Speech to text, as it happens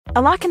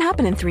A lot can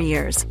happen in 3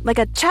 years, like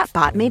a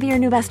chatbot may be your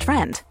new best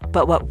friend.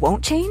 But what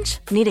won't change?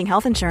 Needing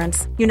health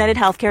insurance. United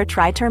Healthcare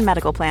Tri-Term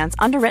Medical Plans,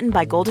 underwritten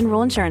by Golden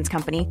Rule Insurance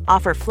Company,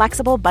 offer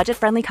flexible,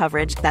 budget-friendly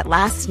coverage that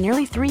lasts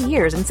nearly 3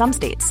 years in some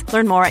states.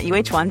 Learn more at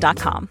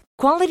uh1.com.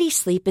 Quality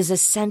sleep is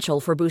essential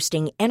for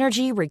boosting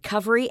energy,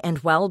 recovery, and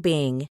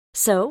well-being.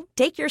 So,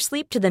 take your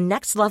sleep to the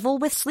next level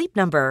with Sleep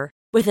Number.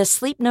 With a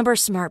Sleep Number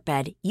smart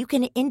bed, you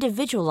can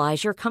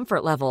individualize your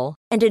comfort level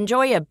and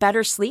enjoy a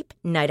better sleep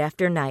night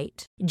after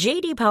night.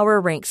 JD Power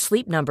ranks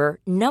Sleep Number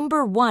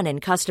number 1 in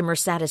customer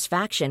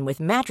satisfaction with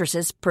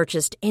mattresses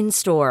purchased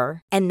in-store.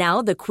 And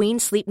now the Queen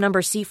Sleep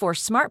Number C4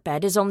 smart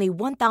bed is only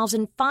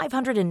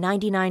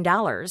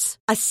 $1,599,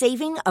 a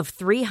saving of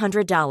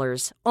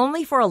 $300,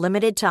 only for a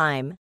limited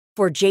time.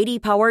 For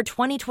JD Power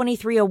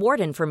 2023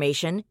 award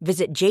information,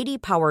 visit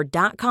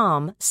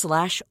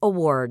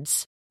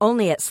jdpower.com/awards.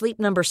 Only at Sleep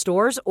Number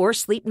stores or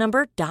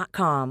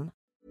sleepnumber.com.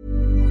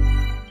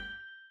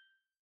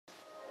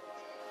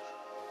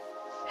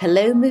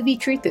 Hello, movie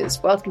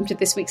truthers. Welcome to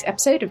this week's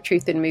episode of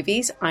Truth in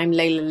Movies. I'm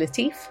Layla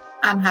Latif.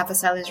 I'm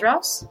Hafa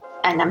Ross.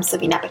 And I'm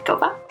Sabina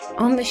Petkova.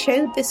 On the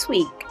show this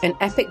week, an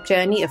epic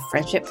journey of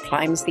friendship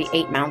climbs the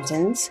 8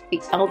 mountains.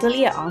 The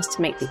elderly are asked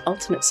to make the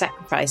ultimate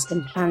sacrifice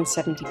in Plan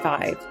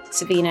 75.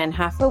 Sabina and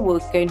Hafa were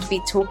going to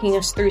be talking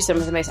us through some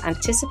of the most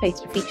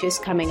anticipated features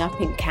coming up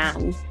in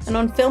Cannes. And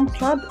on Film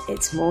Club,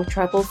 it's more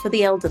trouble for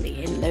the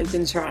elderly in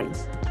Logan's Run.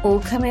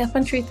 All coming up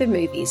on Truth in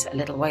Movies, a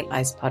Little White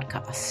Lies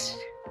podcast.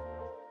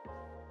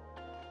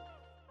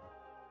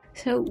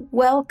 So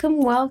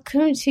welcome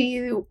to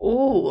you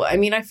all. I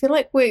mean, I feel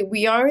like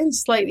we are in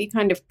slightly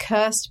kind of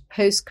cursed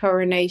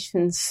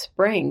post-coronation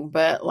spring,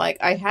 but like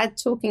I had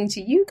talking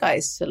to you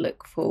guys to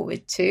look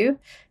forward to.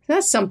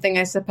 That's something,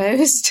 I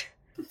suppose.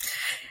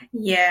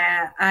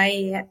 Yeah,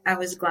 I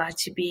was glad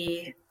to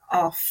be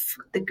off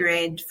the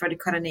grid for the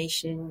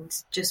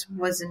coronations. Just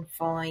wasn't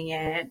following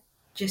it.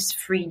 Just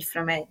freed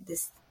from it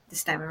this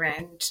time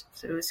around.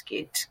 So it was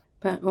good.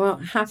 But, well,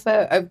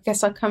 Hafa, I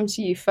guess I'll come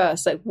to you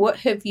first. Like, what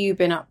have you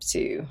been up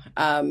to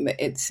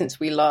since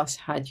we last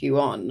had you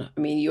on? I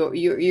mean,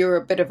 you're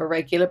a bit of a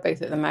regular,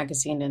 both at the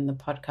magazine and the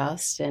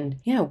podcast. And,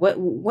 yeah,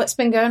 what's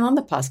been going on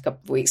the past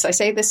couple of weeks? I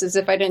say this as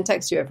if I don't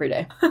text you every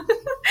day.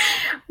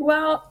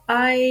 Well,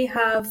 I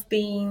have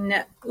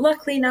been,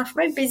 luckily enough,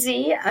 very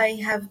busy. I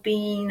have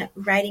been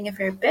writing a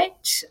fair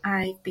bit.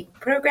 I've been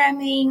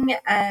programming.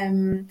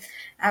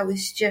 I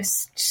was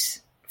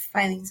just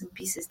filing some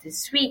pieces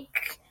this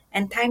week.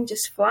 And time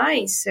just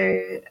flies.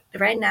 So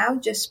right now,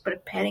 just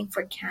preparing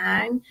for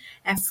Cannes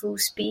at full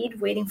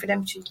speed, waiting for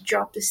them to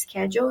drop the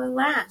schedule at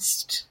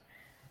last.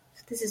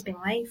 So this has been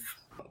life.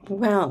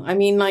 Well, I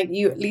mean, like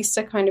you at least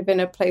are kind of in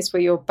a place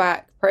where you're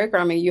back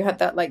programming. You had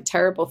that like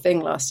terrible thing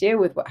last year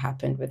with what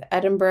happened with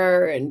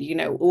Edinburgh and, you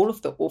know, all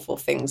of the awful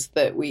things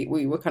that we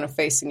were kind of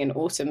facing in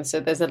autumn. So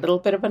there's a little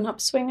bit of an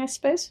upswing, I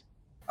suppose.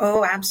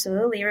 Oh,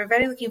 absolutely. We're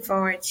very looking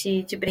forward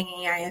to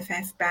bringing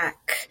IFF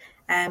back.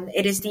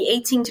 It is the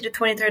 18th to the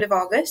 23rd of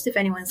August. If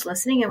anyone's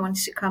listening and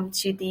wants to come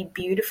to the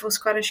beautiful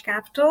Scottish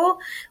capital,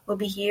 we'll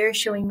be here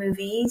showing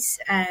movies,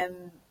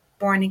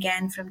 born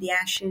again from the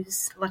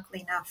ashes,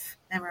 luckily enough.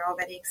 And we're all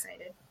very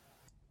excited.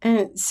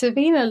 And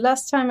Sabina,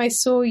 last time I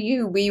saw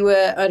you, we were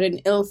at an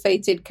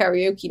ill-fated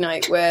karaoke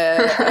night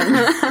where,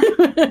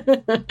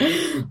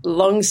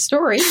 long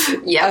story.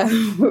 Yeah.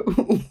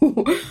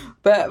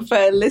 But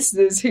for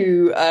listeners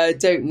who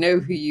don't know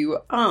who you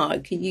are,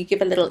 can you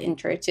give a little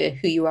intro to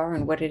who you are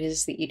and what it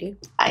is that you do?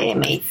 I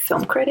am a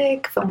film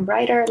critic, film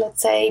writer,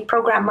 let's say,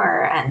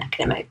 programmer, and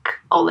academic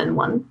all in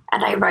one.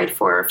 And I write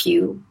for a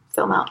few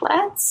film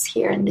outlets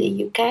here in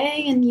the UK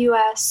and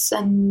US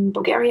and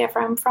Bulgaria,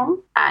 where I'm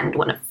from. And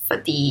one of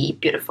the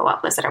beautiful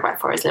outlets that I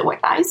write for is Little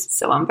White Lies.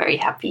 So I'm very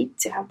happy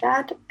to have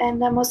that.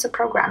 And I'm also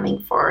programming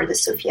for the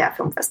Sofia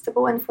Film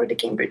Festival and for the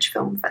Cambridge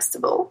Film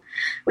Festival,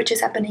 which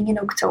is happening in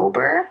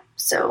October.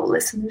 So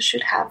listeners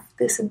should have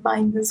this in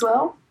mind as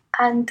well.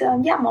 And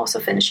I'm also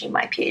finishing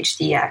my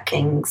PhD at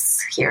King's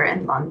here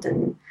in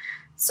London.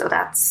 So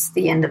that's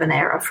the end of an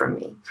era for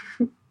me.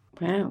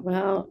 Wow,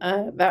 well,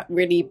 that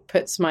really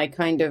puts my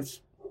kind of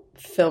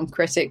film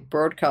critic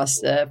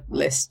broadcaster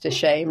list to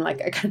shame.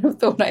 Like, I kind of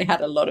thought I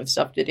had a lot of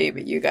stuff to do,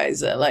 but you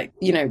guys are like,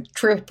 you know,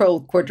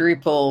 triple,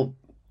 quadruple,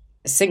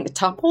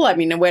 synctuple. I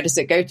mean, and where does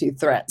it go to?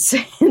 Threats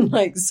in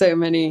like so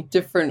many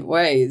different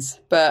ways.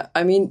 But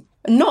I mean,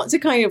 not to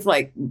kind of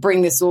like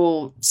bring this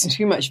all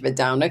too much of a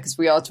downer, because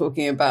we are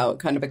talking about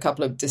kind of a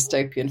couple of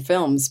dystopian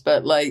films,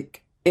 but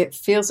like, it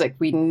feels like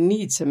we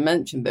need to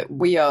mention that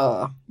we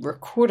are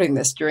recording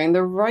this during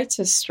the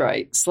writers'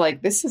 strikes.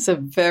 Like, this is a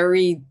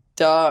very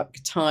dark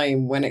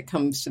time when it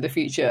comes to the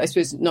future. I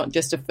suppose not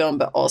just of film,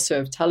 but also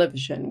of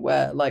television,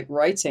 where like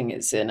writing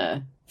is in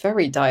a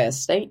very dire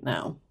state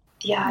now.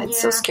 Yeah,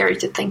 it's so scary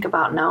to think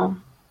about now.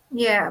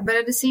 Yeah, but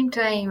at the same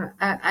time,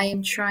 I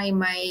am trying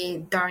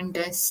my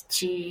darndest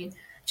to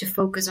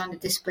focus on the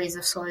displays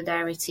of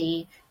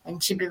solidarity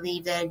and to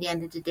believe that at the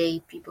end of the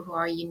day, people who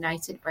are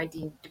united by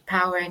the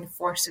power and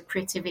force of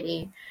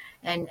creativity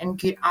and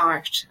good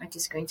art are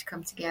just going to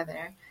come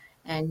together.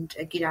 and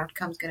a good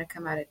outcome is going to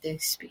come out of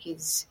this,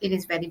 because it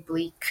is very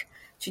bleak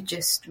to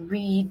just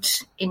read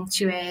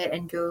into it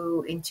and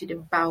go into the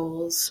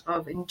bowels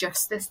of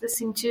injustice that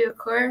seem to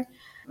occur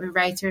with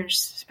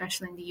writers,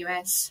 especially in the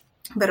US.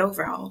 But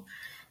overall,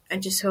 I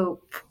just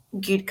hope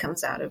good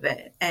comes out of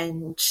it,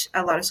 and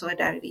a lot of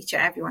solidarity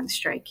to everyone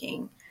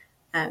striking,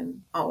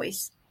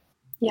 always.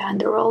 Yeah, and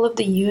the role of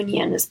the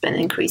union has been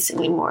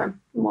increasingly more,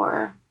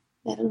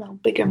 I don't know,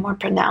 bigger, more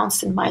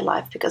pronounced in my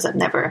life, because I've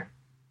never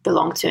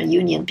belonged to a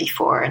union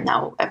before, and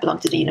now I belong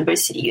to the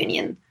university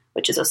union,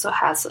 which is also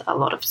has a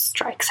lot of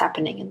strikes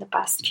happening in the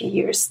past few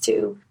years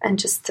too, and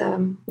just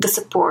the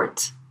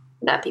support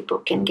that people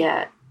can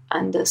get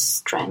and the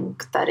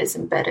strength that is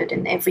embedded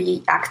in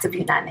every act of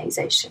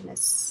unionization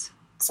is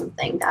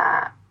something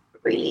that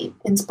really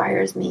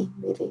inspires me,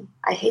 really.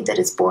 I hate that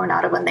it's born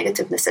out of a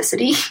negative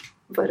necessity,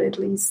 but at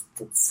least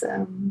it's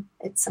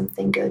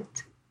something good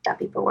that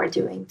people were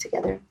doing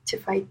together to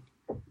fight.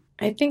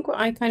 I think what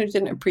I kind of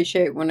didn't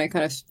appreciate when I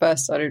kind of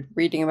first started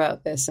reading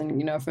about this, and,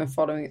 you know, I've been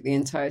following it the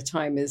entire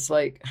time, is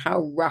like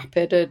how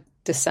rapid a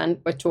descent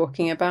we're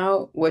talking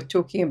about. We're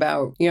talking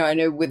about, you know, I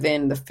know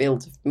within the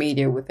field of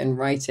media, within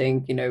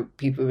writing, you know,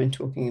 people have been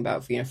talking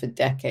about, you know, for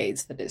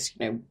decades that it's,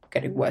 you know,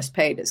 getting worse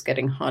paid, it's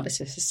getting harder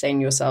to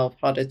sustain yourself,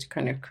 harder to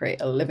kind of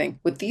create a living.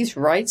 With these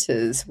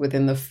writers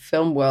within the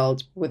film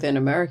world, within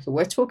America,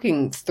 we're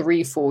talking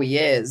 3-4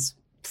 years,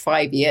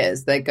 5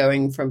 years, they're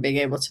going from being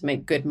able to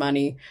make good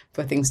money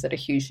for things that are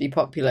hugely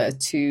popular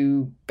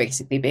to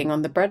basically being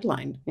on the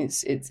breadline.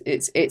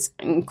 It's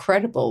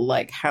incredible,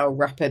 like how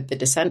rapid the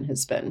descent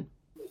has been.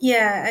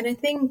 Yeah, and I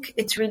think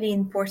it's really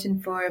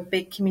important for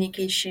big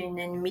communication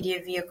and media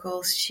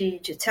vehicles to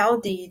tell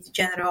the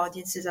general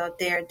audiences out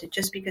there that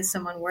just because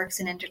someone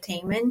works in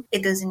entertainment,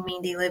 it doesn't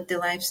mean they live the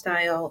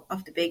lifestyle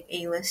of the big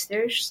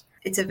A-listers.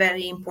 It's a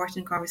very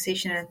important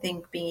conversation, and I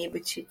think being able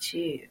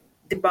to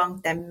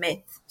debunk that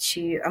myth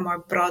to a more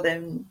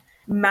broadened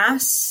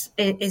mass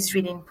is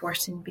really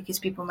important, because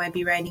people might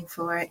be writing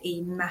for a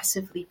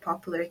massively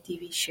popular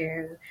TV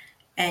show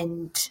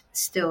and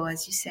still,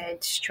 as you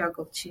said,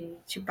 struggle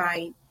to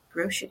buy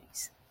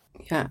groceries.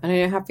 Yeah, and I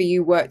know, Happy,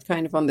 you worked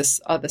kind of on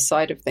this other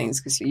side of things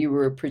because you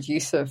were a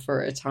producer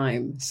for a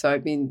time. So, I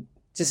mean,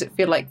 does it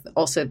feel like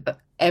also that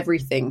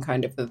everything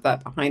kind of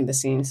that behind the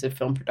scenes of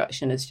film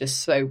production has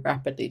just so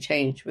rapidly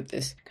changed with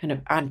this kind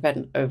of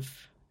advent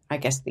of, I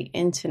guess, the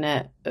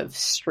internet, of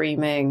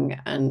streaming,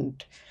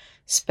 and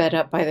sped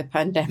up by the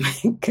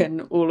pandemic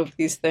and all of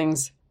these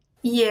things?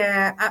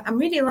 Yeah, I'm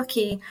really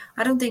lucky.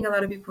 I don't think a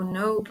lot of people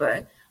know,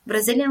 but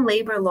Brazilian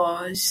labor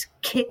laws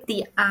kick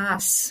the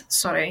ass,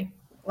 sorry,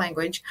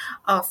 language,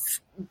 of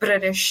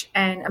British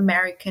and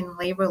American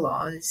labor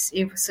laws.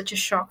 It was such a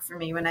shock for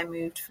me when I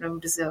moved from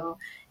Brazil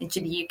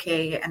into the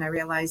UK, and I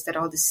realized that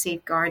all the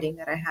safeguarding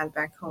that I had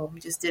back home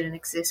just didn't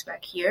exist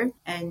back here.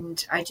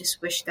 And I just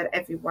wish that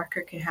every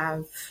worker could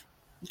have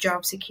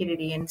job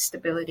security and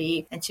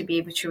stability, and to be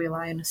able to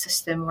rely on a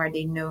system where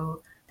they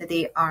know that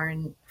they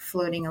aren't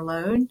floating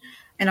alone.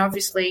 And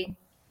obviously,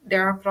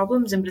 there are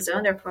problems in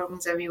Brazil, there are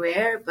problems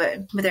everywhere,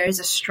 but there is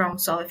a strong,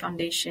 solid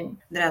foundation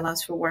that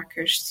allows for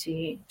workers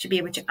to be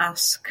able to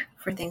ask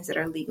for things that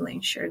are legally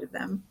insured of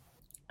them.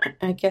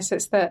 I guess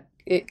it's that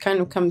it kind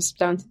of comes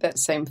down to that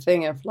same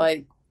thing of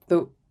like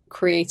the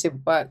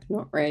creative work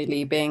not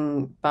really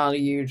being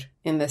valued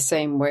in the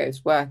same way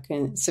as work.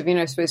 And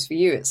Savino, I suppose for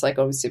you, it's like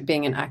obviously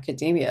being in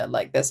academia,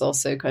 like there's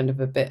also kind of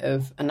a bit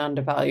of an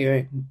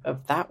undervaluing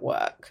of that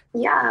work.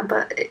 Yeah,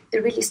 but it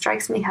really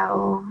strikes me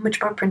how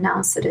much more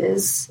pronounced it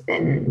is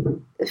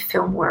in the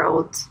film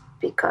world,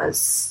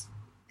 because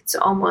it's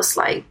almost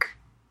like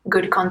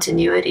good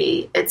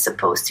continuity. It's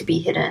supposed to be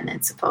hidden.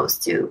 It's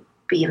supposed to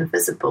be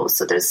invisible.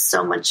 So there's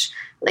so much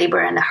labor,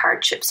 and the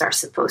hardships are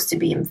supposed to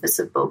be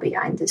invisible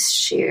behind the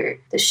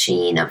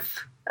sheen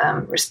of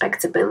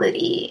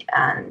respectability,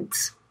 and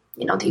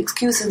the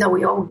excuses that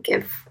we all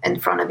give in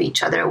front of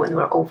each other when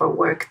we're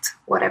overworked,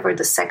 whatever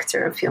the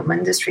sector of film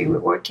industry we're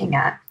working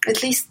at.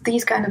 At least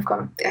these kind of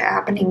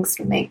happenings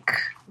make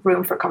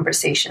room for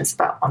conversations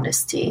about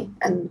honesty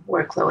and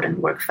workload and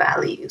work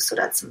value. So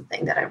that's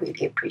something that I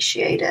really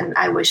appreciate. And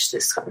I wish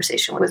this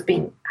conversation was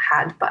being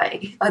had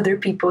by other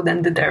people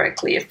than the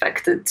directly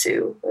affected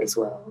too as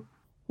well.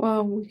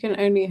 Well, we can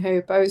only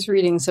hope. I was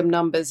reading some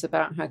numbers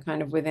about how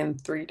kind of within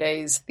 3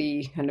 days,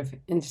 the kind of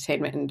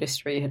entertainment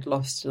industry had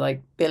lost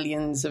like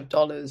billions of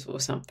dollars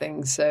or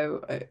something.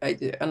 So I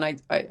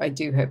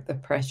do hope the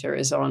pressure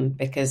is on,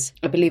 because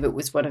I believe it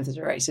was one of the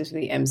directors of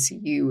the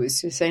MCU was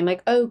just saying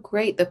like, oh,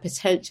 great, the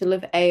potential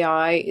of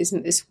AI.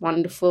 Isn't this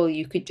wonderful?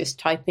 You could just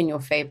type in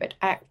your favorite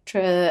actor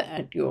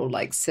and your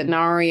like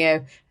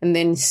scenario and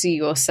then see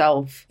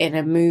yourself in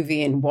a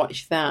movie and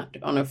watch that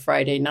on a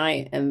Friday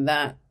night. And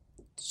that,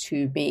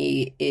 to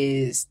me,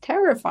 is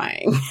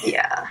terrifying.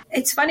 Yeah.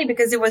 It's funny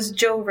because it was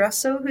Joe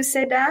Russell who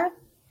said that,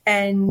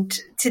 and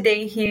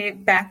today he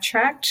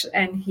backtracked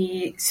and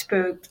he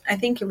spoke, I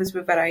think it was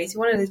with Variety,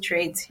 one of the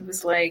trades. He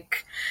was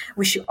like,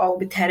 we should all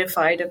be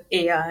terrified of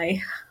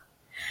AI.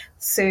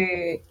 So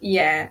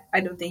yeah, I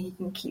don't think he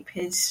can keep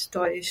his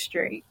story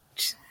straight.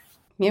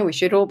 Yeah, we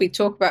should all be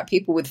talking about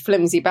people with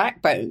flimsy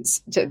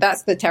backbones. So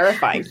that's the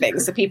terrifying thing.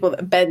 It's the people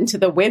that bend to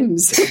the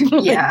whims.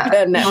 Yeah,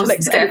 their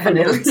Netflix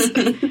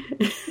definitely.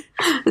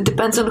 It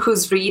depends on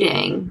who's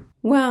reading.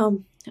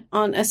 Well,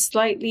 on a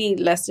slightly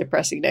less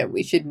depressing note,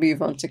 we should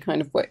move on to kind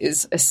of what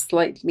is a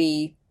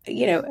slightly,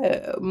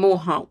 a more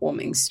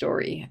heartwarming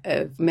story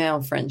of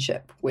male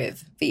friendship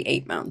with the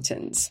 8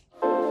 Mountains.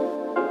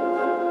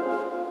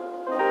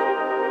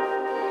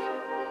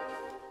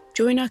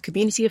 Join our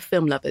community of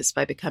film lovers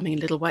by becoming a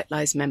Little White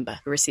Lies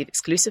member, who receive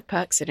exclusive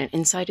perks and an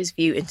insider's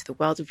view into the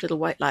world of Little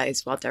White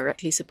Lies while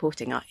directly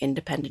supporting our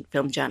independent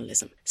film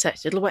journalism.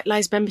 Search Little White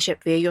Lies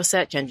membership via your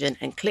search engine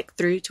and click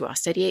through to our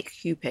Steady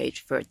HQ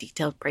page for a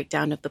detailed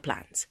breakdown of the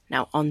plans.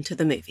 Now on to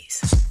the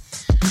movies.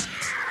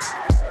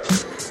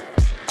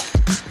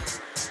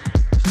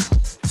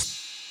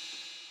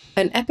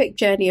 An epic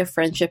journey of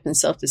friendship and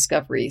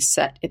self-discovery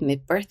set in the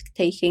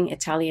breathtaking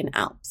Italian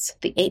Alps.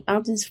 The 8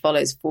 Mountains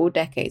follows 4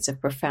 decades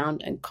of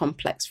profound and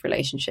complex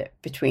relationship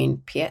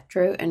between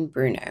Pietro and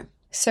Bruno.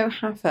 So,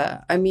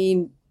 Hafa, I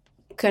mean,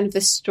 kind of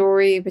the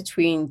story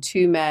between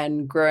 2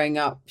 men growing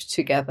up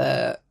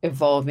together,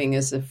 evolving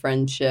as a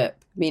friendship.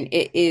 I mean,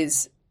 it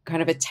is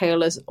kind of a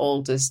tale as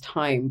old as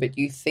time, but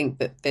you think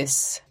that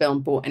this film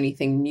brought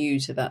anything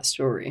new to that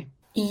story?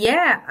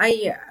 Yeah,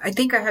 I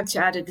think I have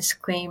to add a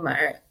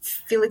disclaimer.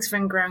 Felix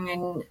van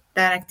Grongen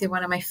directed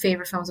one of my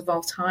favorite films of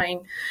all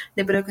time,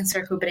 The Broken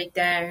Circle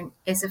Breakdown.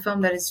 It's a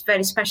film that is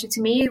very special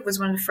to me. It was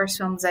one of the first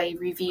films I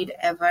reviewed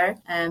ever.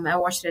 I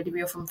watched it at the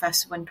Rio Film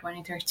Festival in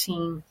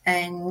 2013,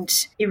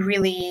 and it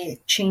really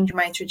changed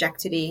my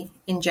trajectory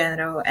in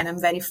general, and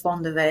I'm very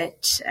fond of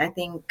it. I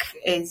think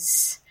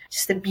is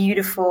just a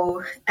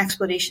beautiful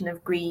exploration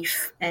of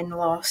grief and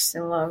loss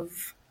and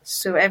love.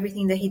 So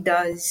everything that he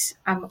does,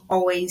 I'm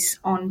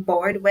always on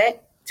board with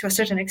to a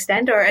certain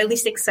extent, or at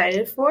least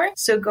excited for.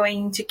 So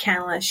going to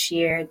Cannes last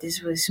year, this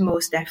was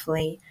most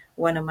definitely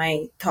one of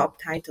my top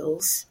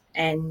titles.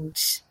 And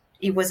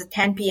it was a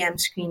 10 p.m.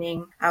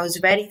 screening. I was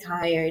very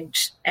tired,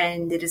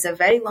 and it is a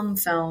very long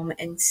film,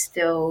 and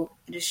still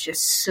it is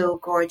just so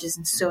gorgeous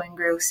and so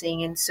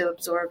engrossing and so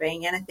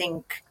absorbing. And I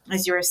think,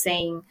 as you were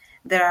saying,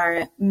 there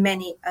are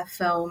many a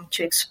film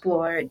to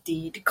explore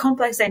the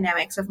complex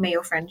dynamics of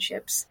male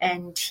friendships.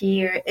 And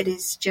here it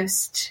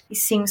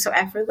seems so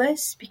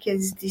effortless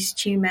because these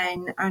 2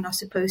 men are not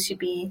supposed to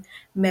be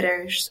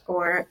mirrors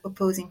or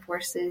opposing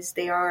forces.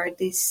 They are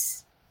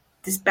this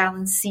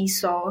balanced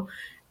seesaw,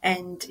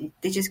 and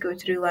they just go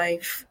through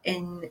life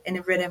in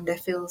a rhythm that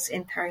feels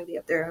entirely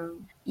of their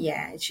own.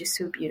 Yeah, it's just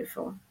so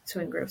beautiful, so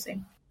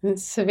engrossing.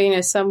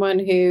 Savina, someone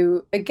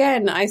who,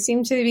 again, I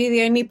seem to be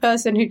the only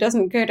person who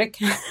doesn't go to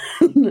Cannes.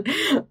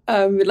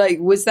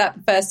 Was that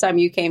the first time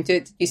you came to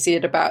it? Did you see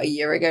it about a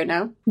year ago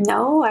now?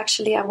 No,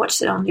 actually, I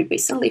watched it only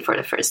recently for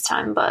the first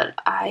time, but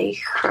I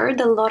heard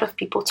a lot of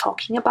people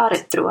talking about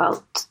it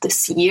throughout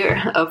this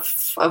year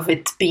of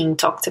it being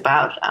talked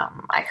about.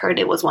 I heard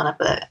it was one of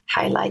the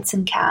highlights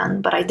in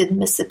Cannes, but I didn't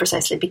miss it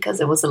precisely because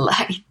it was a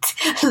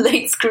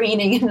late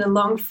screening in a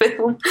long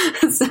film.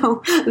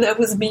 So that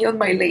was me on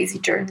my lazy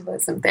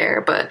journalism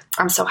there, but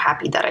I'm so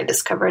happy that I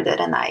discovered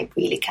it, and I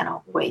really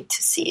cannot wait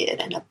to see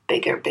it in a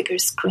bigger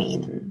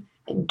screen and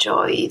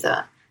enjoy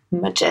the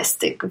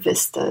majestic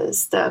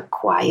vistas, the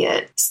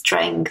quiet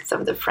strength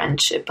of the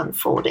friendship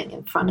unfolding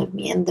in front of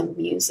me, and the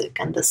music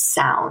and the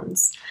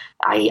sounds.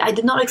 I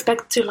did not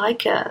expect to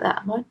like it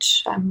that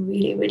much. I'm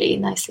really, really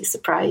nicely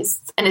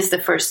surprised, and it's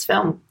the first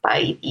film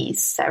by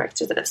these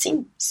directors that I've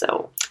seen,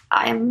 so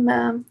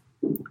I'm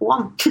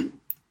one.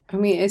 I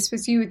mean, it's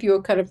with you with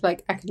your kind of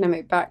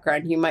academic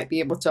background, you might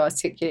be able to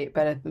articulate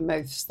better than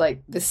most.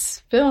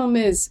 This film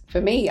is, for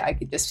me, I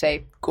could just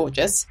say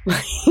gorgeous.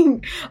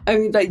 I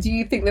mean, do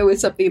you think there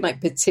was something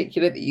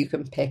particular that you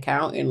can pick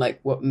out in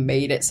what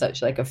made it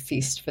such a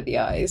feast for the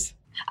eyes?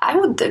 I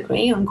would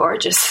agree on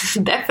gorgeous,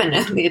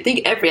 definitely. I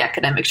think every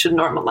academic should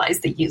normalize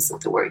the use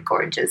of the word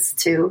gorgeous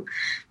too.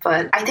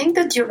 But I think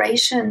the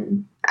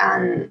duration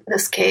and the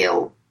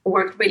scale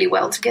worked really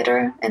well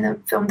together in a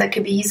film that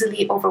could be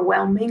easily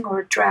overwhelming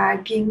or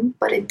dragging,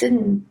 but it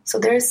didn't. So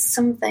there's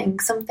something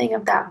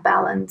of that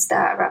balance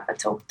that Rafa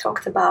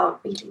talked about,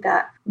 really,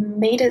 that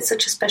made it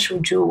such a special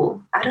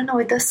jewel. I don't know,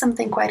 it does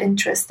something quite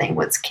interesting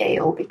with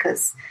scale,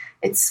 because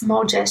it's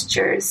small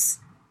gestures,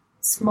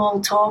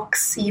 small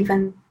talks,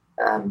 even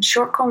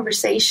short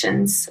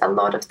conversations, a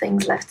lot of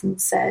things left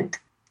unsaid,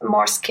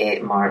 more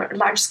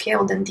large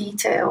scale than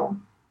detail.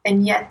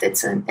 And yet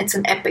it's an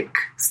epic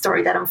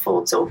story that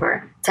unfolds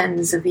over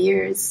tens of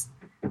years.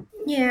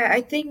 Yeah, I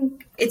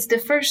think it's the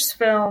first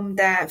film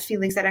that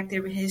Felix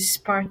directed with his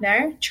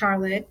partner,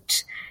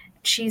 Charlotte.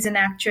 She's an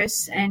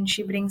actress, and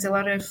she brings a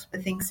lot of, I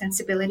think,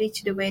 sensibility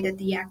to the way that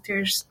the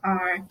actors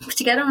are put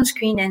together on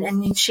screen and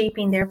in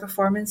shaping their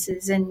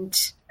performances. And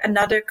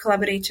another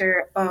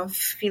collaborator of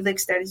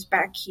Felix that is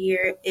back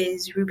here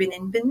is Ruben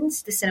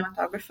Inbens, the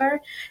cinematographer.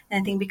 And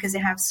I think because they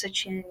have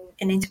such an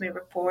intimate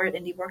rapport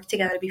and they worked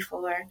together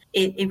before,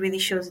 it really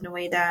shows in a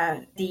way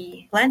that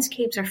the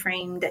landscapes are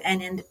framed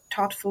and in the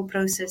thoughtful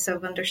process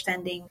of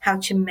understanding how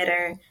to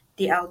mirror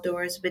the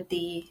outdoors with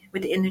the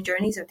inner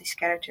journeys of these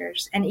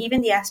characters. And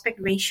even the aspect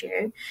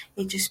ratio,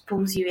 it just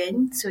pulls you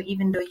in. So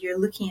even though you're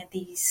looking at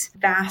these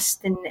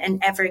vast and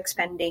ever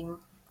expanding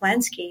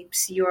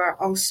landscapes, you are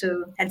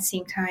also at the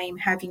same time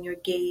having your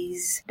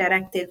gaze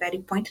directed very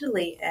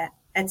pointedly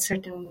at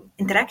certain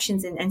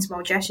interactions and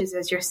small gestures,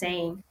 as you're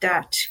saying,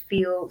 that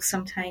feel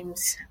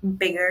sometimes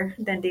bigger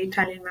than the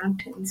Italian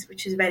mountains,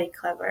 which is very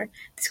clever,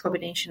 this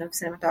combination of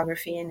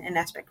cinematography and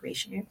aspect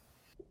ratio.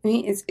 I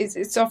mean,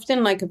 it's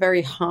often like a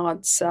very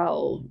hard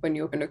sell when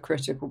you're in a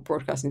critical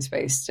broadcasting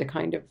space to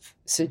kind of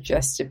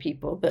suggest to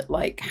people that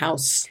like how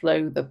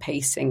slow the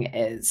pacing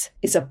is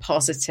a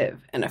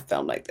positive in a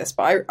film like this.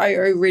 But I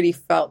really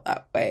felt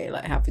that way.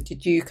 Like, how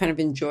did you kind of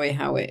enjoy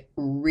how it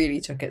really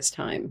took its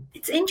time?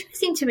 It's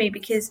interesting to me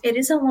because it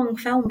is a long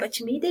film, but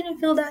to me it didn't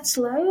feel that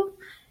slow.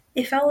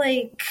 It felt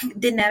like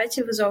the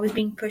narrative was always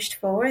being pushed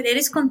forward. It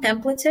is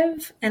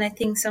contemplative, and I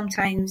think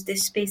sometimes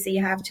this space that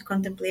you have to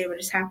contemplate what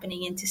is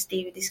happening and to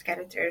stay with these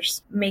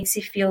characters makes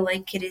it feel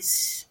like it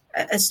is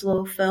a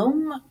slow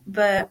film,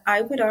 but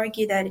I would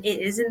argue that it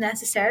isn't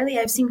necessarily.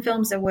 I've seen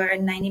films that were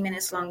 90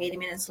 minutes long, 80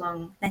 minutes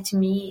long, that to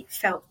me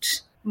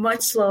felt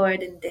much slower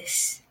than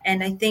this.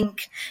 And I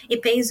think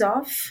it pays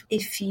off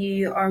if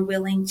you are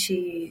willing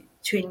to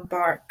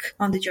embark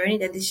on the journey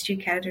that these two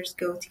characters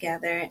go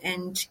together.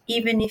 And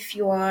even if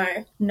you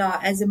are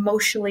not as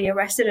emotionally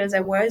arrested as I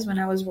was when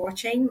I was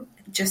watching,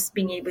 just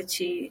being able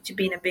to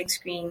be in a big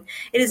screen,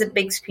 it is a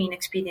big screen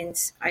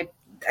experience. I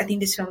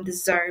think this film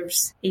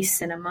deserves a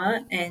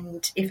cinema,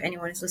 and if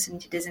anyone is listening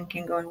to this and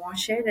can go and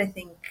watch it, I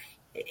think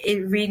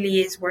it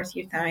really is worth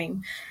your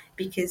time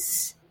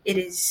because it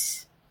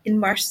is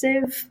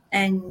immersive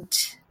and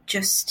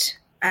just...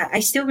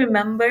 I still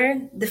remember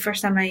the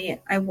first time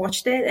I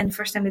watched it, and the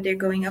first time that they're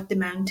going up the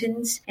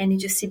mountains and you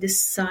just see the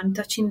sun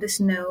touching the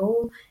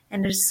snow,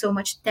 and there's so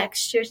much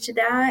texture to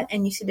that,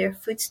 and you see their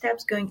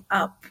footsteps going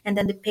up, and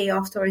then the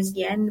payoff towards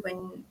the end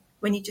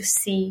when you just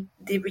see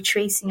the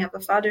retracing of a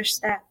father's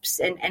steps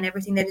and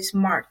everything that is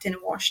marked and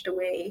washed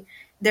away.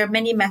 There are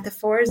many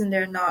metaphors and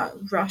they're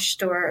not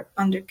rushed or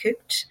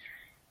undercooked.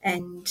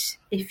 And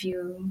if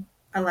you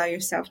allow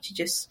yourself to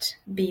just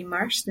be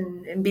immersed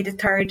and be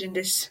deterred in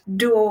this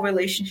dual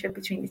relationship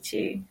between the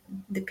two,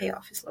 the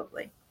payoff is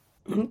lovely.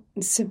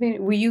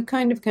 Sabine, were you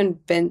kind of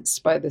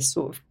convinced by this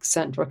sort of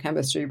central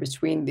chemistry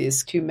between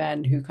these two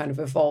men who kind of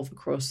evolve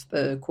across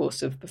the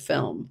course of the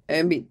film?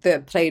 I mean, they're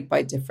played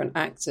by different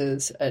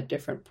actors at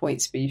different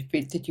points, but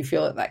did you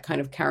feel that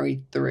kind of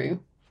carried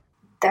through?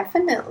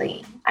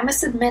 Definitely. I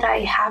must admit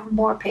I have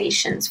more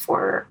patience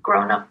for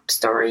grown-up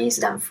stories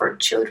than for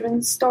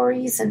children's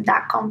stories. In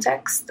that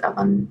context of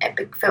an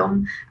epic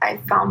film, I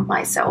found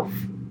myself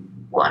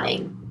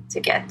wanting to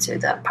get to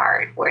the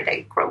part where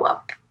they grow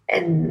up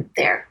and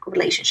their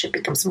relationship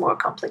becomes more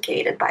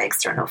complicated by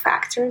external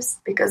factors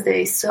because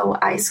they're so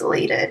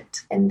isolated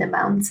in the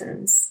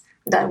mountains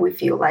that we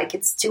feel like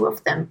it's two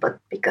of them, but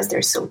because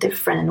they're so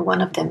different and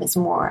one of them is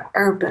more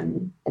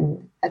urban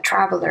and a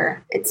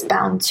traveler, it's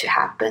bound to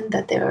happen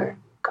that there are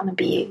going to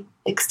be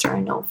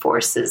external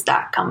forces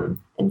that come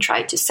and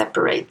try to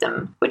separate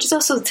them, which is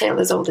also the tale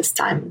as old as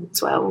time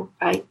as well,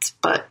 right?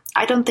 But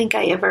I don't think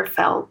I ever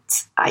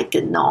felt I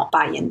did not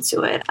buy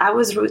into it. I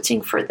was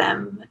rooting for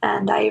them,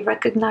 and I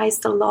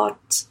recognized a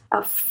lot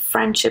of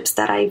friendships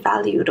that I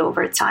valued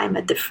over time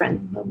at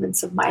different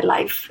moments of my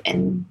life,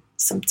 and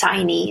some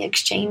tiny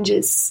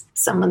exchanges,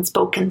 some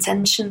unspoken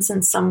tensions,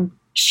 and some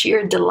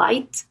sheer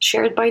delight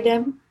shared by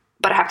them.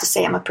 But I have to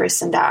say, I'm a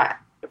person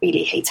that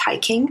really hates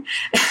hiking.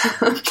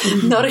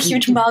 Not a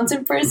huge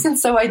mountain person,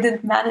 so I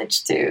didn't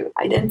manage to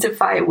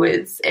identify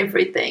with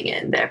everything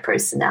and their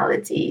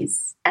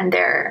personalities and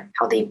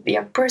how they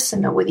are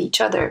personal with each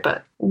other,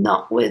 but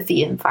not with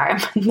the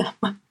environment that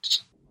much.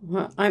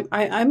 Well,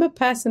 I'm a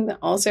person that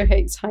also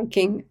hates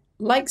hiking,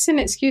 likes an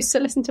excuse to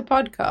listen to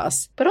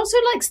podcasts, but also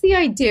likes the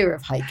idea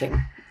of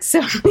hiking. So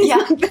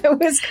yeah, there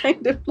was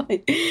kind of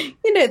like,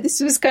 this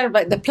was kind of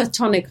like the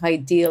platonic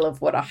ideal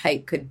of what a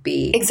hike could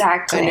be.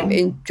 Exactly. Kind of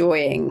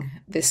enjoying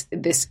this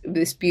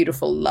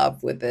beautiful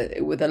love with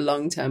a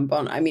long-term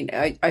bond. I mean,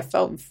 I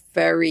felt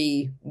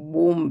very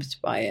warmed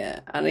by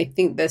it. And I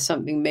think there's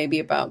something maybe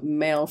about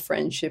male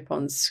friendship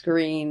on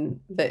screen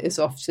that is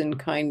often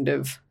kind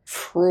of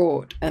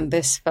fraught, and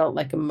this felt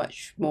like a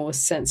much more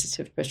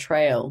sensitive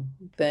portrayal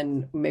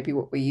than maybe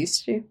what we're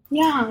used to.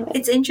 Yeah,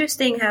 it's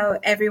interesting how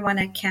everyone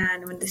at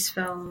Cannes, when this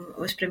film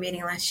was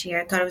premiering last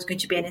year, thought it was going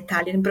to be an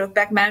Italian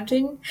Brokeback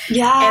Mountain.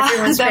 Yeah,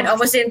 everyone spent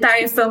almost the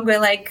entire film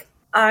going like,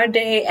 are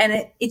they?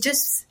 And it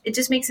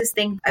just makes us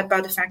think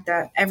about the fact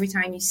that every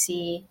time you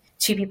see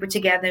two people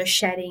together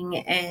sharing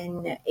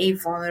in a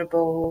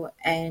vulnerable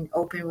and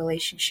open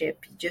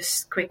relationship, you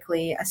just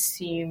quickly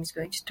assume it's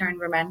going to turn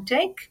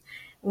romantic,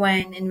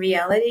 when in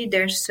reality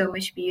there's so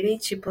much beauty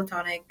to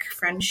platonic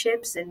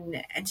friendships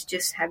and to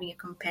just having a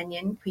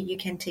companion who you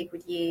can take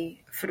with you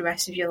for the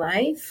rest of your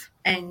life.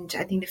 And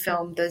I think the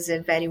film does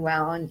it very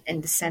well in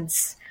the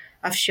sense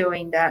of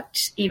showing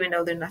that even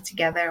though they're not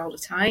together all the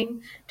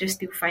time, they're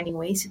still finding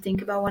ways to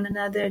think about one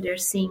another. They're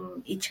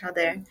seeing each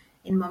other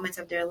in moments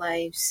of their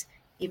lives,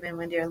 even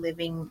when they're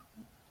living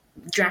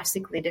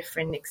drastically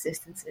different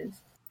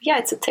existences. Yeah,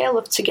 it's a tale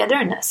of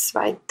togetherness,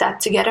 right?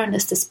 That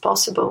togetherness is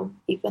possible,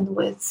 even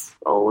with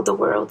all the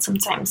world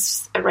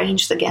sometimes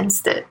arranged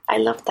against it. I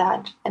love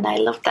that. And I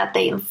love that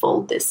they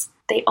unfold this.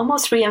 They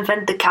almost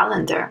reinvent the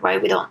calendar, right?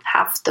 We don't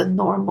have the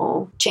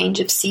normal change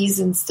of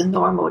seasons, the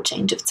normal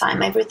change of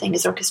time. Everything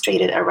is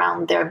orchestrated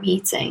around their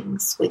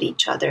meetings with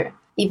each other.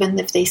 Even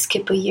if they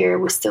skip a year,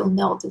 we still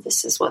know that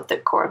this is what the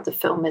core of the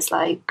film is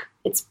like.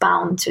 It's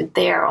bound to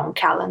their own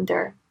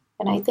calendar.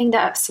 And I think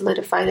that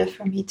solidified it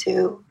for me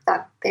too,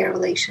 that their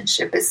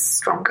relationship is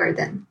stronger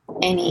than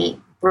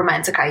any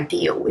romantic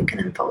ideal we can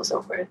impose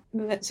over it.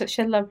 That's such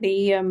a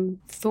lovely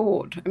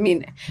thought. I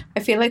mean,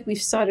 I feel like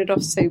we've started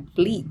off so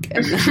bleak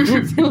and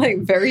I feel like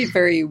very,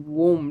 very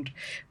warmed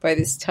by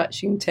this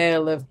touching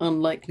tale of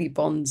unlikely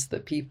bonds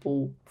that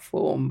people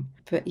form.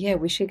 But yeah,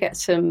 we should get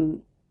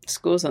some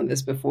scores on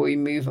this before we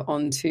move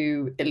on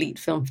to elite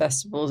film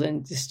festivals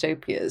and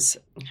dystopias.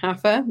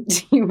 Hafa,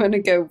 do you want to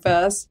go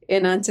first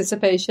in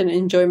anticipation,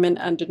 enjoyment,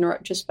 and in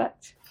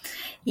retrospect?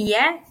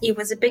 Yeah, it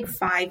was a big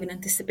 5 in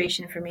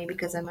anticipation for me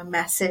because I'm a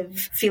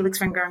massive Felix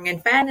van Gogh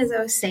fan, as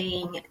I was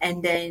saying,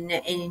 and then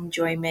in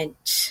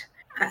enjoyment,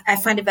 I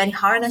find it very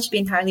hard not to be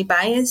entirely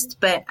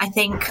biased, but I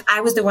think I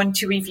was the one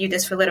to review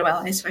this for a little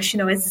while, so I should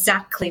know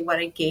exactly what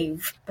I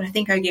gave. But I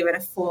think I gave it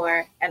a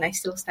 4, and I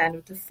still stand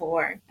with the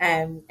 4.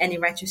 And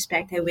in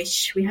retrospect, I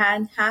wish we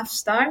had half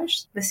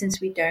stars, but since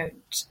we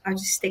don't, I'll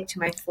just stick to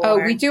my 4. Oh,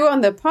 we do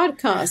on the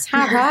podcast.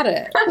 Have at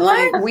it.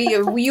 Like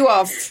you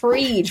are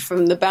freed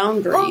from the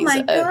boundaries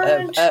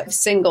of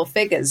single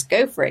figures.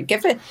 Go for it.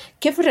 Give it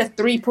a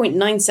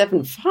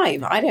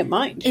 3.975. I don't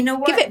mind. You know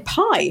what? Give it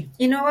pi.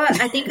 You know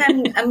what? I think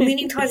I'm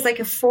leaning towards like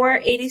a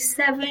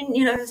 4.87.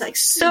 You know, it's like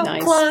so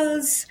nice.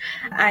 Close.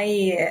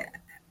 I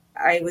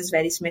was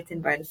very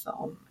smitten by the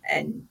film,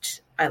 and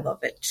I love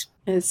it.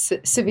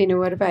 Savina,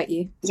 what about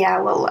you?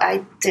 Yeah, well,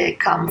 I did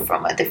come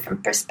from a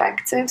different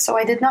perspective, so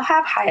I did not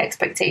have high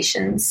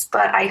expectations,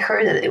 but I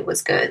heard that it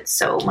was good,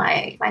 so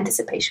my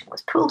anticipation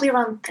was probably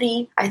around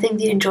 3. I think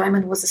the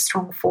enjoyment was a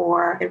strong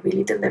 4. It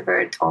really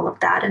delivered all of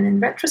that, and in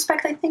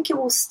retrospect, I think it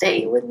will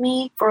stay with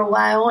me for a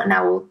while, and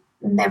I will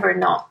never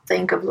not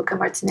think of Luca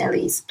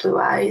Martinelli's blue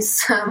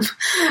eyes,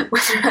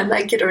 whether I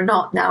like it or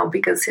not now,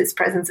 because his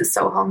presence is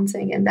so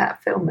haunting in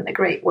that film in a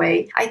great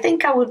way. I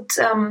think I would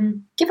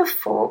give a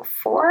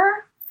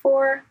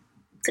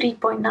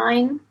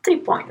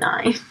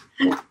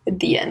 3.9 at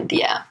the end,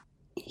 yeah.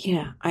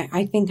 Yeah,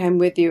 I think I'm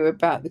with you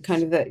about the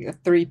kind of the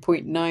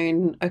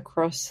 3.9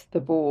 across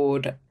the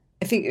board.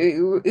 I think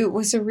it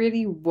was a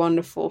really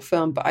wonderful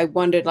film, but I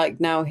wondered,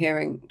 like now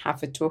hearing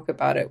Hafa talk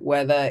about it,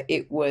 whether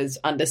it was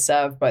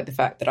underserved by the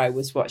fact that I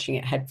was watching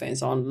it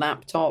headphones on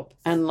laptop.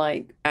 And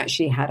like,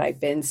 actually, had I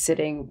been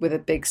sitting with a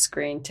big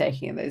screen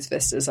taking in those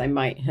vistas, I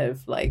might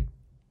have like,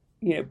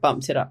 you know,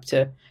 bumped it up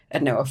to, I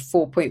don't know, a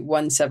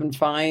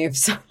 4.175,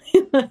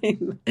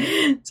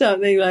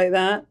 something like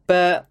that.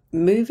 But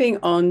moving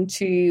on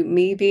to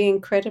me being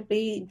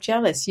incredibly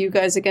jealous, you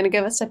guys are going to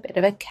give us a bit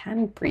of a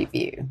Cannes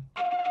preview.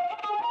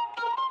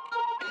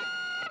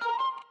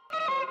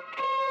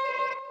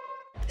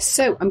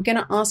 So I'm going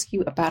to ask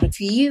you about a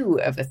few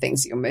of the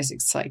things that you're most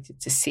excited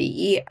to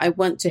see. I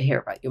want to hear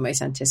about your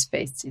most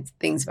anticipated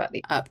things about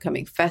the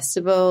upcoming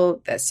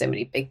festival. There's so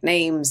many big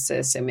names.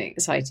 There's so many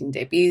exciting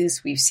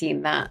debuts. We've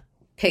seen that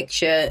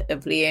picture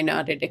of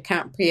Leonardo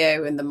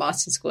DiCaprio and the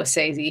Martin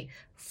Scorsese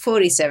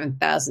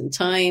 47,000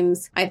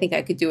 times. I think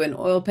I could do an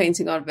oil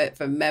painting of it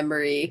from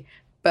memory.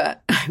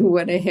 But I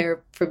want to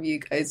hear from you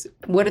guys.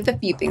 What are the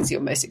few things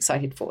you're most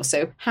excited for?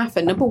 So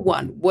Hafa, number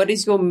 1, what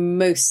is your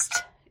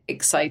most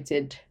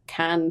excited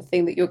Cannes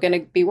thing that you're going to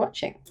be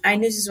watching? I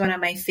know this is one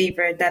of my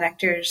favorite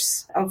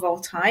directors of all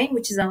time,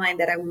 which is a line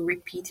that I will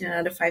repeat in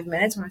another 5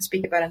 minutes when I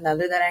speak about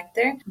another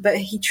director. But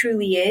he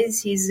truly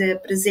is. He's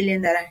a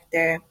Brazilian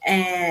director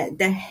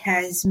that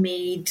has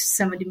made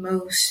some of the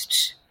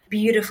most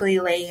beautifully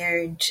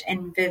layered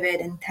and vivid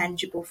and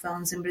tangible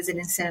films in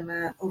Brazilian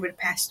cinema over the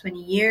past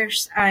 20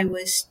 years. I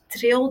was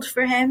thrilled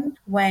for him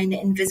when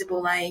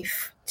Invisible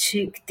Life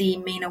took the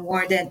main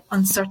award at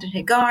Uncertain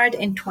Regard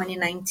in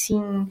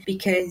 2019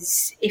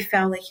 because it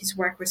felt like his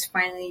work was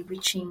finally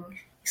reaching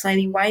a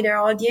slightly wider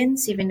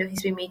audience, even though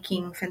he's been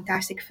making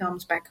fantastic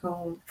films back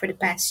home for the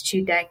past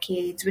 2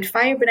 decades. With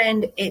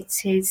Firebrand, it's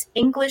his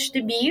English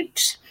debut,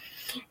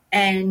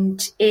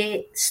 and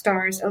it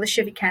stars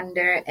Alicia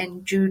Vikander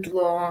and Jude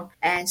Law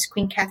as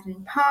Queen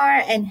Catherine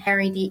Parr and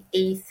Harry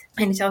VIII.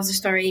 And it tells the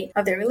story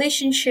of their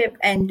relationship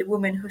and the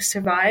woman who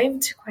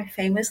survived, quite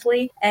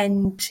famously.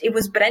 And it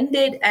was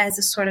branded as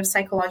a sort of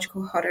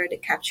psychological horror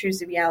that captures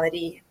the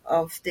reality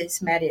of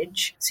this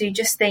marriage. So you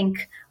just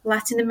think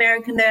Latin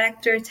American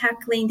director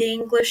tackling the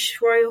English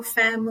royal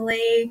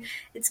family.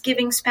 It's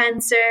giving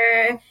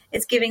Spencer,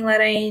 it's giving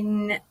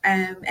Lorraine,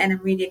 and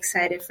I'm really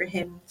excited for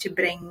him to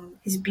bring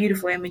his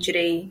beautiful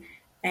imagery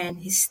and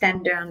his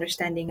standard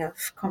understanding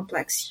of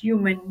complex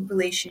human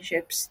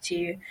relationships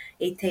to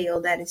a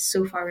tale that is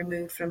so far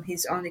removed from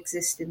his own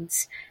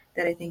existence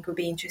that I think would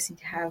be interesting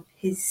to have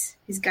his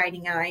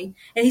guiding eye.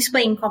 And he's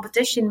playing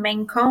competition,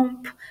 main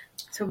comp,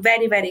 so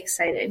very, very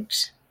excited.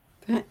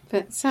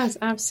 That sounds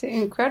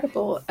absolutely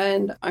incredible.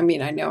 And I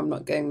mean, I know I'm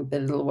not going with the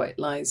Little White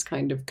Lies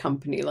kind of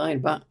company line,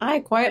 but I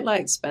quite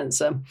like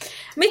Spencer.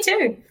 Me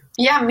too.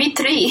 Yeah, me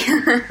three.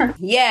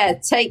 Yeah,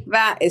 take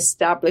that,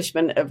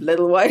 establishment of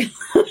Little White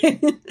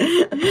Lies.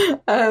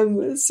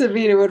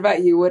 Sabina, what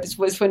about you? What's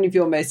one of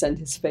your most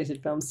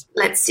anticipated films?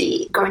 Let's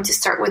see. Going to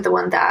start with the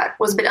one that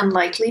was a bit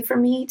unlikely for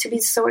me to be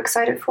so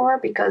excited for,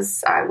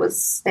 because I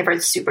was never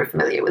super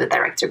familiar with the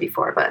director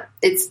before, but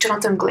it's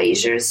Jonathan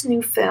Glazer's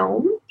new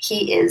film.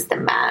 He is the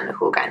man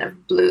who kind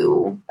of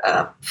blew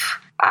up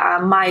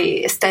my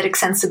aesthetic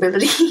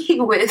sensibility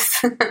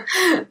with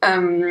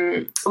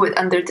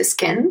Under the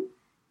Skin,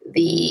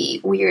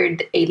 the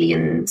weird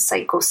alien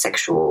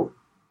psychosexual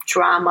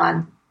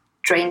drama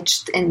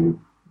drenched in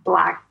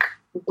black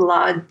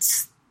blood,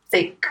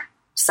 thick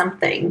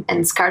something.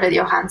 And Scarlett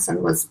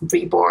Johansson was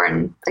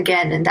reborn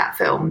again in that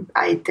film.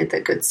 I did a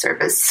good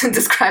service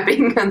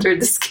describing Under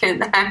the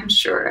Skin, I'm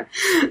sure.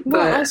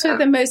 But also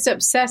the most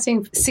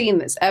upsetting scene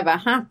that's ever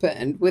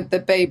happened with the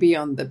baby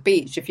on the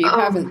beach. If you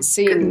haven't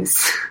seen...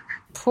 Goodness.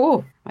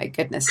 Oh, my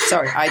goodness.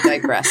 Sorry, I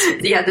digress.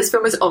 Yeah, this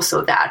film is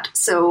also that.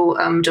 So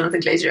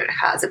Jonathan Glazer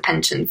has a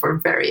penchant for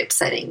very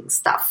upsetting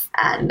stuff.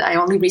 And I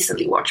only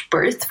recently watched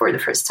Birth for the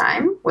first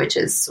time, which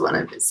is one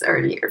of his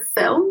earlier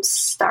films,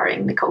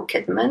 starring Nicole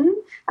Kidman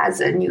as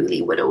a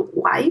newly widowed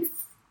wife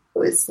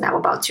who is now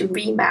about to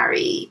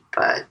remarry,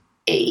 but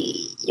a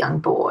young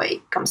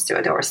boy comes to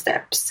her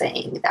doorstep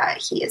saying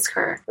that he is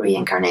her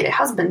reincarnated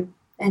husband.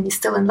 And he's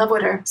still in love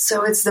with her.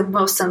 So it's the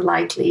most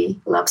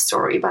unlikely love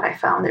story, but I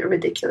found it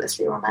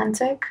ridiculously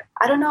romantic.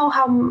 I don't know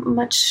how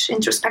much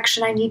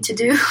introspection I need to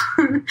do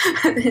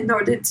in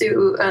order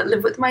to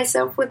live with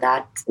myself with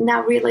that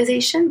now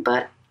realization.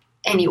 But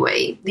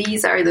anyway,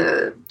 these are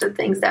the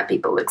things that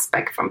people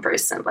expect from a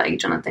person like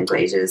Jonathan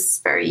Glazer's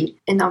very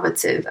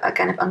innovative,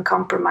 kind of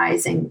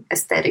uncompromising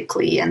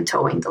aesthetically and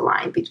towing the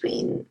line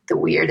between the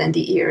weird and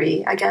the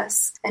eerie, I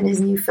guess. And his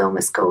new film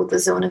is called The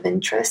Zone of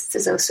Interest.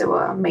 Is also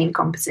a main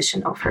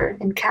competition offer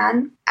in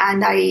Cannes.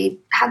 And I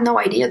had no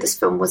idea this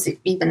film was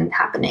even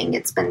happening.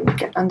 It's been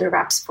kept under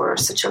wraps for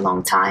such a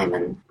long time.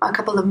 And a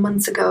couple of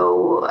months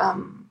ago,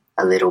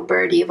 a little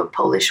birdie of a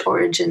Polish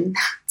origin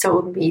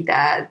told me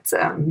that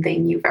they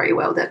knew very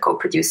well the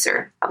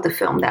co-producer of the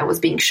film that was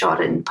being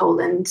shot in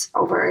Poland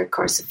over a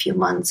course of a few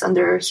months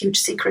under huge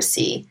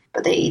secrecy.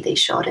 But they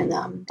shot in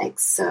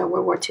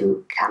ex-World War II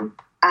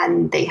camp.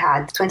 And they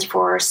had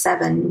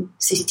 24/7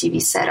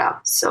 CCTV set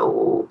up.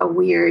 So a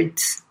weird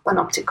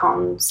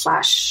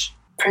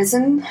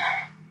panopticon/prison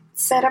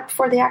setup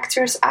for the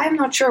actors. I'm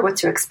not sure what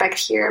to expect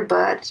here,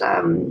 but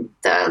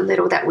the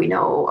little that we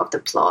know of the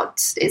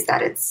plot is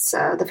that it's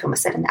the film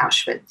is set in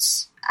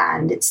Auschwitz,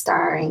 and it's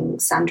starring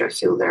Sandra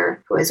Hüller,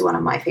 who is one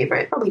of my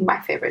favorite, probably my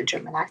favorite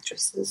German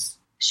actresses.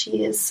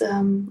 She is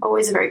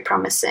always a very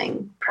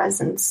promising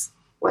presence,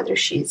 whether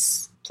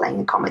she's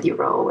playing a comedy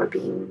role or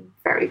being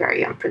very,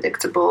 very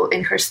unpredictable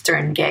in her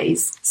stern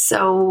gaze.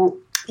 So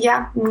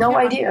yeah, no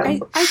idea.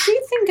 I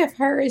do think of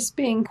her as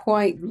being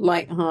quite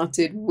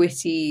light-hearted,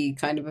 witty,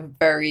 kind of a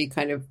very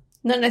kind of,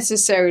 not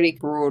necessarily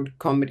broad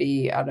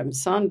comedy Adam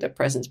Sandler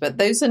presence, but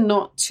those are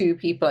not two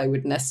people I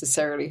would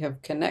necessarily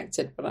have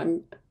connected. But I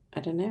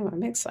don't know,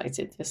 I'm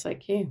excited, just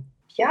like you.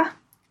 Yeah,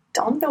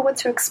 don't know what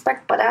to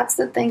expect, but that's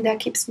the thing that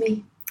keeps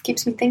me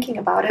thinking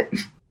about it.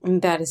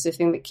 And that is the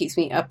thing that keeps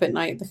me up at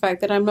night, the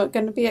fact that I'm not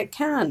going to be at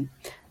Cannes.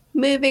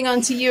 Moving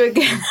on to you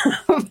again.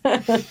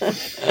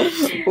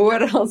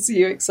 What else are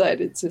you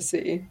excited to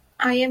see?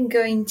 I am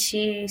going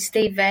to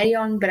stay very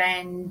on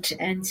brand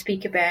and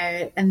speak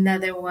about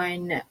another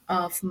one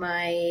of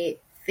my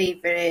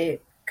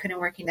favorite kind of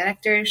working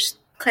directors.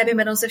 Kleber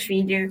Mendonça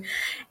Filho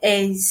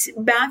is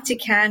back to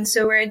Cannes.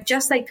 So we're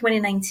just like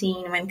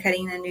 2019 when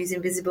Karina Nu's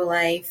Invisible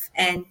Life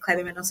and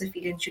Kleber Mendonça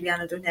Filho and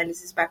Juliana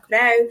Dornelles'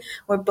 Bacurau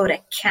were both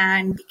at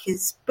Cannes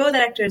because both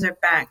directors are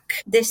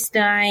back. This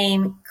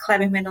time,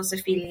 Kleber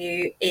Mendonça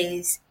Filho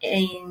is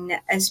in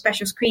a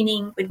special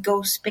screening with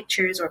Ghost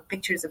Pictures or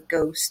Pictures of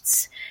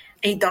Ghosts,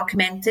 a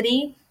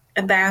documentary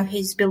about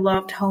his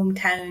beloved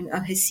hometown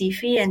of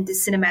Recife and the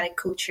cinematic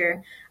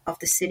culture of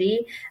the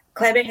city.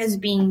 Kleber has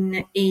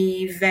been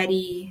a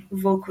very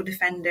vocal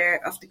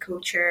defender of the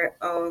culture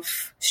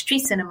of street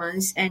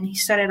cinemas, and he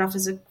started off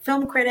as a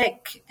film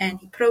critic, and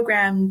he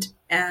programmed,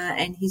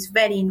 and he's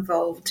very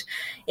involved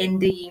in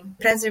the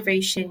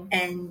preservation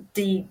and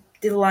the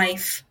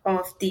life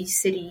of the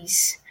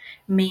city's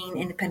main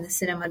independent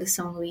cinema, the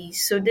São Luís.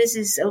 So this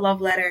is a love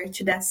letter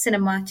to that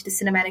cinema, to the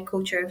cinematic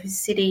culture of his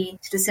city,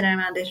 to the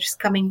cinema that is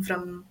coming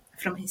from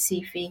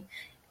Recife.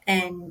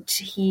 And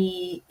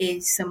he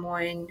is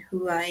someone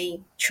who I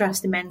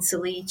trust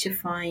immensely to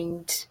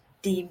find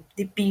the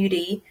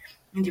beauty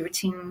and the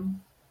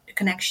routine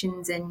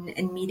connections and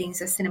meetings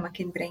that cinema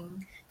can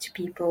bring to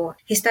people.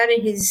 He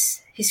started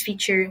his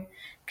feature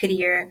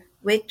career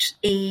with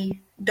a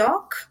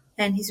doc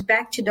and he's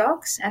back to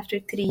docs after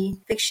 3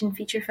 fiction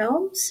feature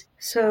films.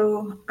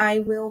 So I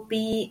will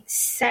be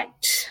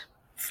set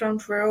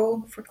front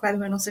row for Clyde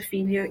Reynolds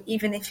Ophelia,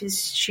 even if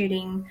he's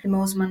shooting the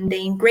most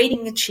mundane,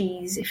 grating a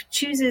cheese. If he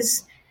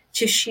chooses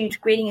to shoot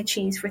grating a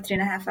cheese for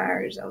 3.5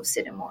 hours, I'll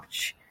sit and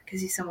watch,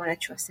 because he's someone I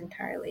trust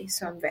entirely.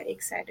 So I'm very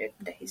excited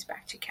that he's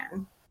back to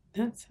Cannes.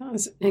 That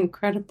sounds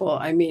incredible.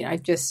 I mean,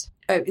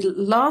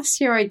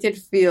 last year I did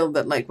feel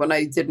that, like, when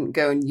I didn't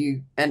go and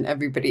you and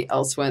everybody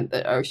else went,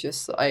 that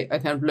I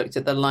kind of looked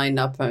at the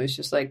lineup and I was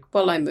just like,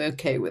 well, I'm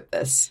okay with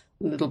this.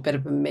 A little bit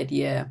of a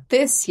mid-year.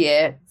 This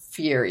year,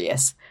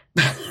 furious.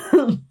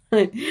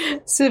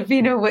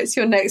 Savina, what's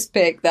your next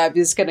pick that I'm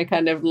just going to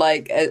kind of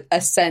like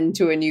ascend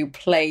to a new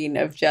plane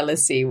of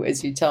jealousy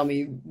as you tell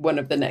me one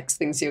of the next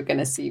things you're going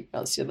to see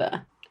whilst you're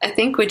there? I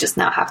think we just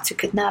now have to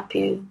kidnap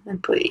you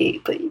and put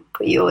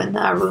you in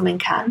our room in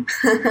Cannes.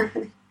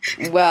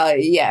 Well,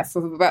 yeah,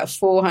 for about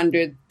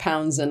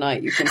 £400 a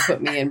night, you can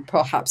put me in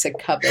perhaps a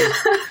cupboard.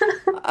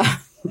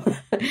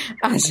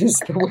 As is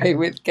the way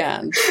with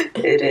Cannes.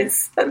 It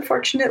is.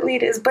 Unfortunately,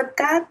 it is. But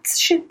that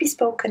should be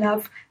spoken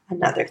of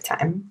another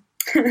time.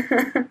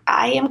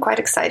 I am quite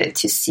excited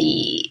to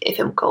see a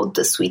film called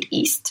The Sweet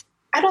East.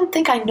 I don't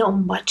think I know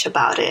much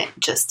about it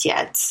just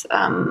yet.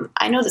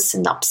 I know the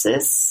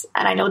synopsis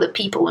and I know the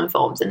people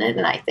involved in it,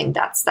 and I think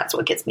that's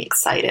what gets me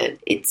excited.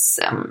 It's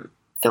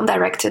film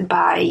directed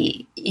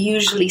by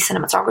usually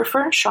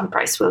cinematographer Sean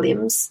Price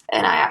Williams,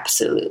 and I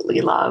absolutely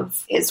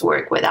love his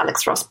work with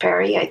Alex Ross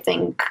Perry. I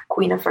think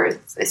Queen of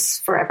Earth is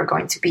forever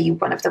going to be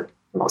one of the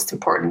most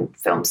important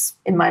films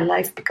in my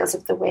life because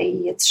of the way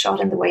it's shot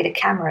and the way the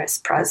camera is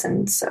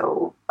present.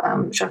 So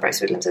Sean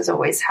Price Williams has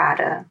always had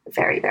a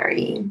very,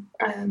 very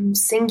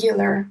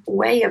singular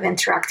way of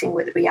interacting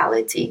with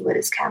reality with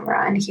his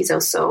camera. And he's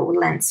also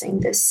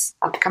lensing this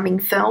upcoming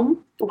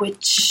film,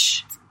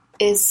 which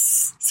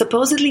is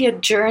supposedly a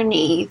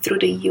journey through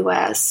the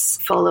US,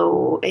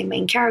 follow a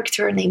main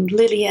character named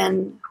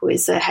Lillian, who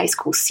is a high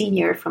school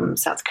senior from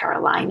South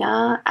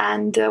Carolina.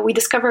 And we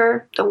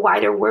discover the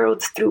wider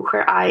world through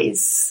her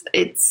eyes.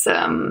 It's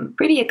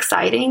pretty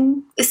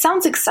exciting. It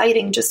sounds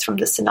exciting just from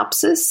the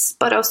synopsis,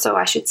 but also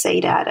I should say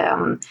that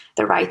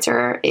the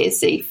writer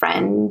is a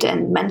friend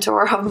and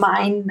mentor of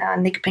mine,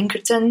 Nick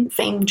Pinkerton,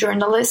 famed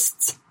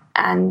journalist.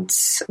 And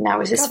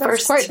now is his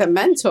first. Quite the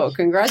mentor.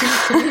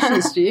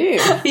 Congratulations to you.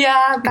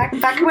 Yeah,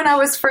 back when I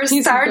was first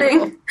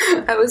starting,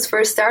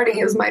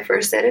 he was my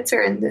first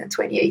editor in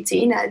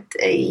 2018 at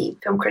a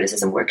film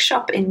criticism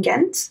workshop in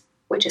Ghent,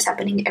 which is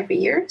happening every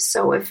year.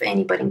 So if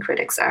any budding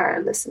critics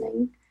are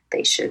listening,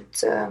 they should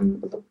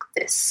look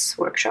this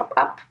workshop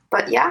up.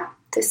 But yeah,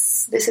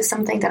 this is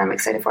something that I'm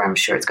excited for. I'm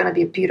sure it's going to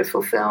be a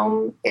beautiful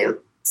film. It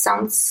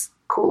sounds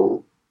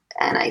cool,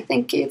 and I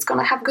think it's going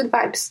to have good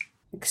vibes.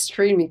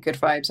 Extremely good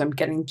vibes I'm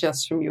getting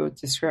just from your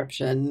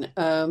description.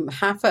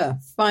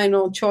 Hafa,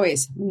 final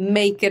choice.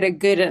 Make it a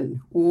good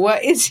one.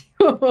 What is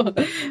your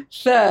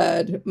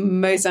third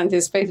most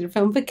anticipated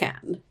film for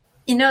Cannes?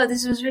 You know,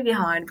 this was really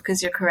hard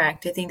because you're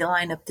correct. I think the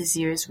lineup this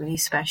year is really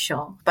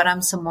special. But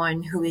I'm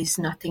someone who is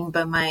nothing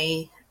but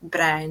my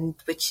brand,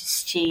 which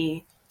is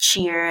to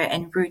cheer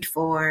and root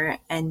for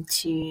and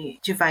to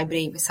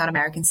vibrate with South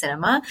American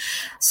cinema.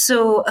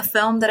 So a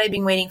film that I've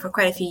been waiting for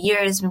quite a few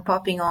years, been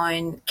popping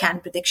on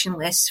Cannes prediction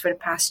lists for the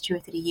past 2 or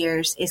 3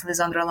 years, is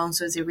Lisandro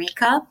Alonso's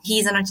Eureka.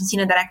 He's an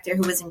Argentinian director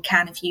who was in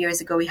Cannes a few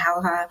years ago,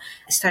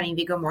 starring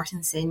Viggo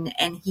Mortensen,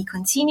 and he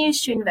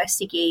continues to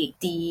investigate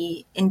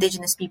the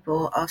indigenous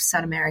people of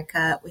South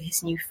America with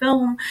his new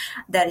film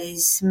that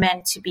is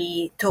meant to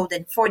be told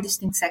in 4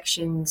 distinct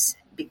sections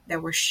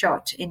that were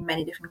shot in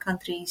many different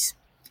countries,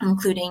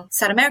 including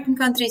South American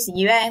countries,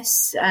 the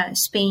US,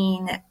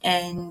 Spain,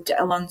 and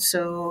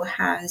Alonso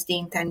has the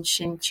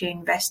intention to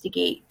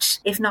investigate,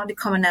 if not the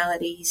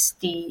commonalities,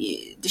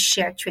 the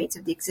shared traits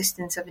of the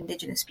existence of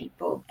indigenous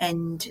people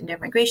and their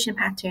migration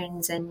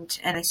patterns. And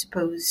I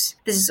suppose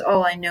this is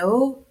all I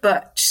know,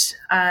 but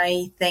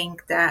I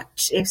think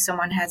that if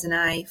someone has an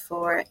eye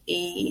for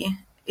a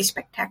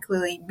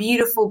spectacularly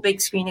beautiful big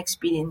screen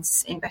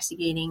experience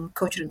investigating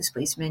cultural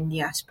displacement,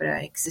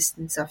 diaspora,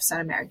 existence of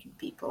South American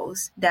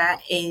peoples, that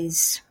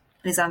is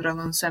Lisandro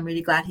Alonso. I'm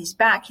really glad he's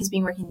back. He's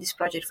been working on this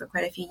project for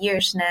quite a few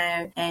years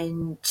now.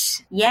 And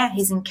yeah,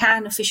 he's in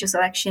Cannes official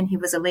selection. He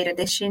was a late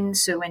addition.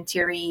 So when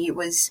Thierry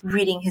was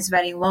reading his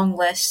very long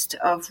list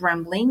of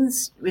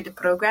ramblings with the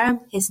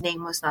program, his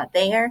name was not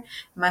there.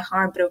 My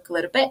heart broke a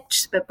little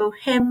bit, but both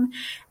him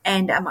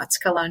and Amat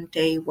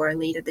Escalante were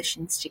late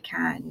additions to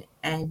Cannes.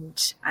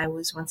 And I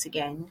was once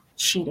again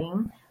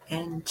cheating.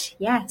 And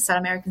yeah, South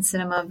American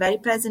cinema, very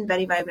present,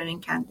 very vibrant in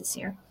Cannes this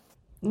year.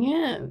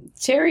 Yeah,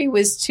 Terry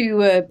was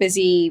too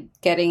busy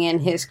getting in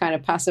his kind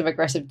of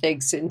passive-aggressive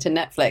digs into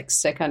Netflix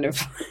to kind of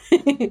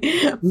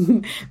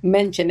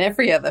mention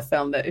every other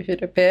film that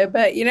should appear.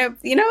 But you know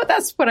what?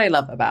 That's what I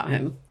love about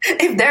him.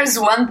 If there's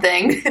one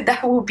thing,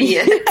 that will be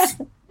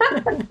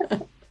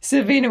it.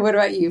 Savina, what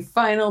about you?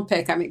 Final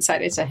pick. I'm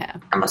excited to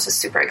hear. I'm also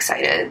super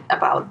excited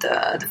about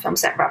the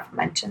films that Ralph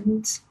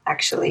mentioned.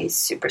 Actually,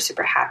 super,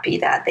 super happy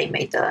that they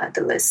made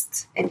the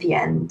list in the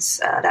end.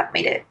 That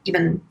made it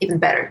even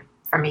better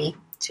for me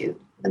to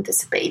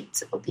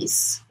anticipate all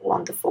these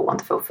wonderful,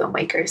 wonderful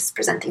filmmakers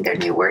presenting their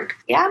new work.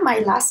 Yeah, my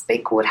last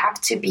pick would have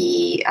to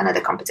be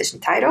another competition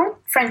title.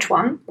 French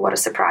one. What a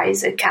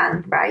surprise. It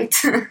can, right?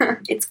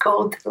 It's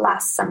called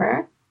Last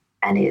Summer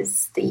and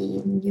is the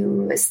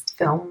newest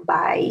film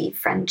by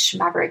French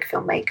maverick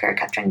filmmaker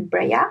Catherine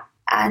Breillat,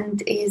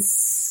 and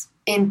is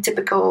in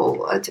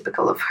typical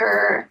of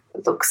her,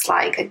 looks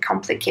like a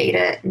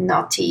complicated,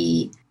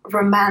 naughty,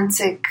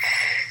 romantic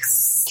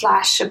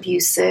 /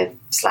 abusive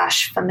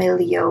 /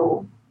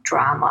 familial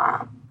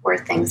drama where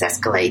things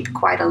escalate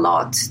quite a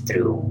lot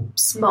through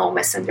small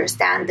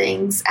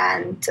misunderstandings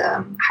and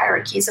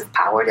hierarchies of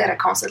power that are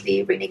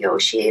constantly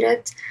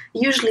renegotiated,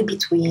 usually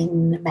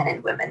between men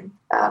and women,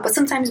 but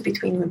sometimes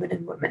between women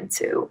and women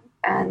too.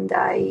 And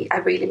I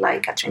really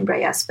like Catherine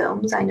Breillat's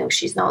films. I know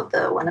she's not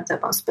one of the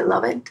most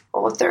beloved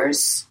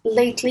authors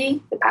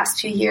lately, the past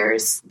few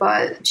years,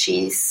 but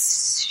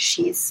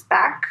she's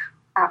back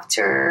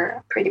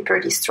after a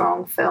pretty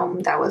strong film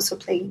that was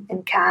played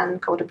in Cannes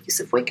called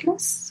Abusive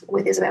Weakness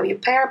with Isabelle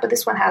Huppert, but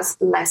this one has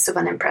less of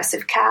an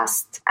impressive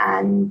cast.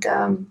 And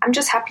I'm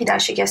just happy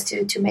that she gets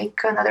to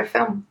make another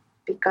film,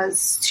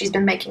 because she's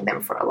been making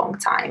them for a long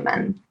time,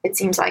 and it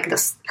seems like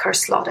her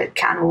slot at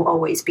Cannes will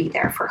always be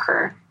there for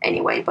her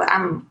anyway. But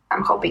I'm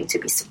hoping to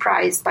be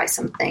surprised by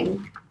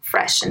something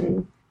fresh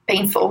and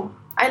painful.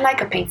 I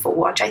like a painful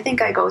watch. I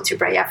think I go to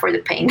Breillat for the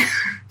pain.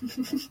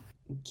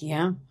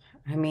 Yeah.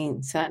 I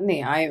mean,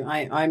 certainly,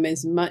 I'm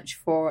as much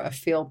for a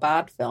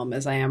feel-bad film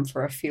as I am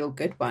for a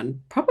feel-good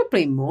one.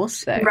 Probably more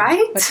so.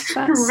 Right?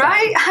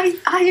 Right?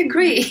 I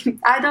agree.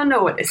 I don't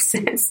know what this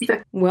is.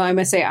 Well, I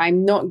must say,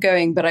 I'm not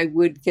going, but I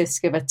would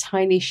just give a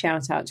tiny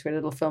shout-out to a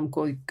little film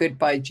called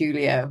Goodbye,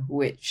 Julia,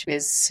 which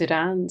is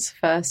Sudan's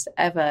first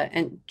ever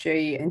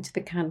entry into the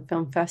Cannes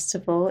Film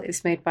Festival.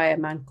 It's made by a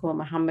man called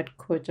Mohamed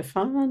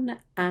Kordofan,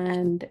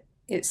 and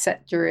it's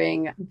set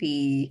during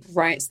the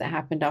riots that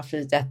happened after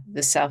the death of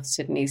the South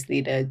Sudanese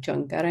leader,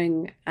 John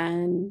Garang.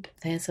 And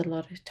there's a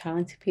lot of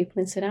talented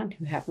people in Sudan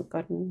who haven't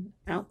gotten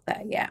out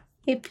there yet.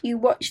 If you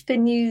watch the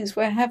news,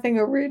 we're having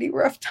a really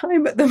rough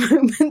time at the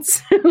moment.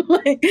 So,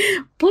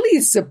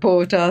 please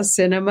support our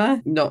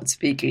cinema. Not to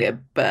be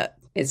glib, but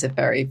it's a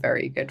very,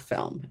 very good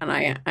film. And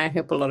I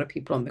hope a lot of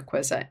people on the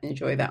Quizette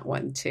enjoy that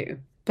one too.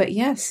 But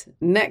yes,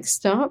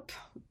 next up,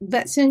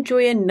 let's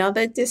enjoy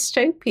another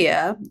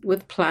dystopia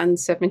with Plan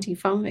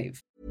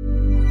 75.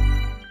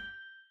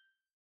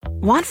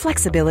 Want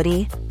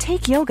flexibility?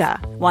 Take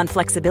yoga. Want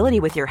flexibility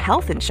with your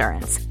health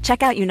insurance?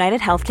 Check out United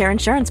Healthcare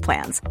Insurance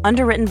Plans.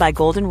 Underwritten by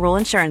Golden Rule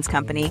Insurance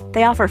Company,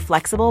 they offer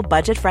flexible,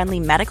 budget-friendly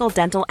medical,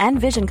 dental, and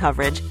vision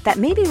coverage that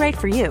may be right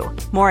for you.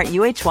 More at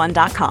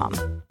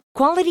uh1.com.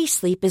 Quality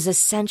sleep is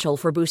essential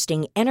for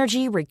boosting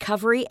energy,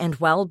 recovery, and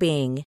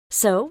well-being.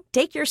 So,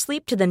 take your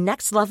sleep to the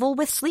next level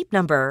with Sleep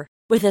Number.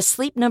 With a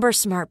Sleep Number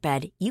smart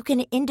bed, you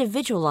can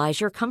individualize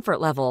your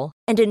comfort level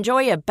and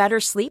enjoy a better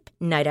sleep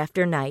night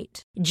after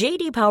night.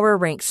 J.D. Power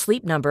ranks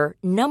Sleep Number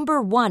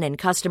 #1 in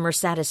customer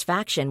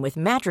satisfaction with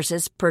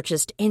mattresses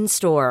purchased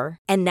in-store.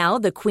 And now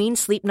the Queen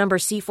Sleep Number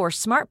C4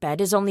 smart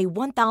bed is only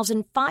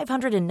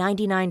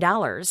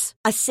 $1,599,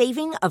 a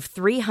saving of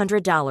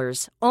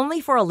 $300,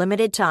 only for a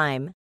limited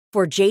time.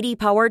 For J.D.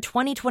 Power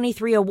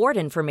 2023 award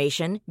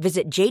information,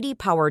 visit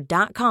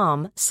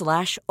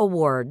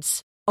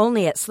jdpower.com/awards.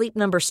 Only at Sleep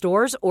Number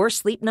stores or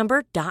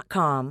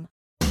sleepnumber.com.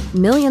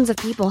 Millions of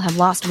people have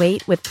lost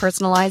weight with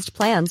personalized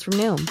plans from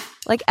Noom.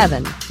 Like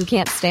Evan, who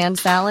can't stand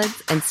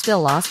salads and still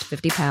lost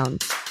 50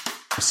 pounds.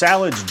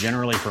 Salads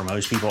generally for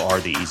most people are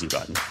the easy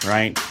button,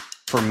 right?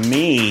 For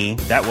me,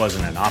 that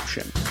wasn't an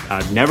option.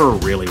 I never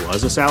really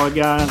was a salad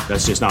guy.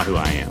 That's just not who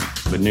I am.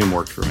 But Noom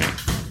worked for me.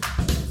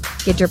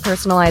 Get your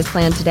personalized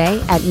plan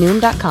today at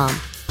Noom.com.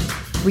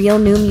 Real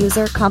Noom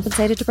user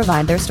compensated to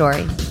provide their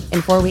story.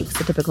 In 4 weeks,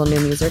 the typical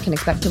Noom user can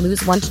expect to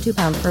lose 1 to 2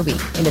 pounds per week.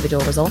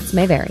 Individual results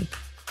may vary.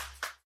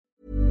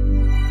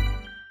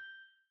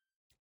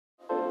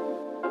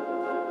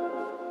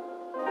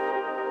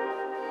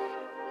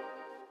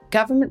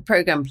 Government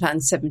Programme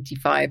Plan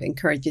 75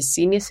 encourages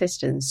senior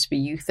citizens to be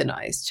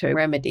euthanized to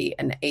remedy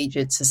an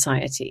aged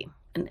society.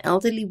 An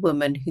elderly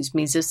woman whose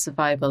means of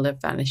survival are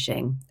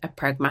vanishing, a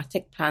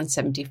pragmatic Plan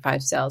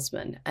 75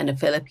 salesman, and a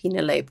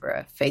Filipino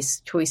laborer face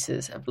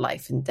choices of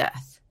life and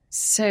death.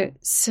 So,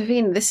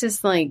 Savine, this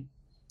is like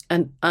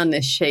an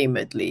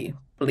unashamedly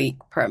bleak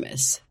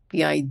premise.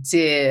 The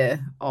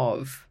idea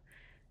of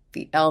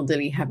the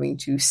elderly having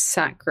to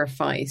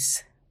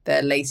sacrifice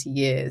their later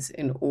years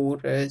in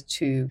order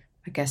to,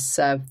 I guess,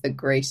 serve the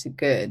greater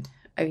good.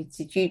 I mean,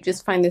 did you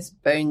just find this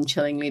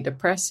bone-chillingly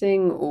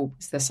depressing, or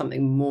is there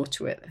something more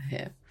to it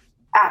here?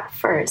 At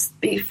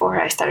first, before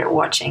I started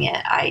watching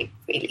it, I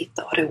really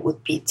thought it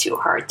would be too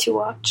hard to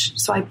watch.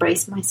 So I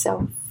braced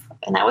myself,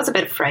 and I was a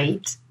bit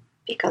afraid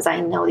because I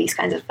know these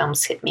kinds of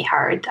films hit me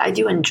hard. I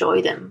do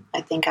enjoy them.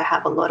 I think I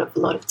have a lot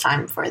of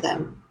time for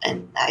them,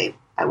 and I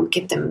would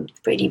give them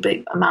pretty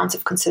big amounts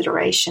of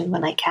consideration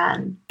when I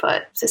can.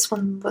 But this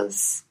one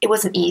it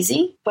wasn't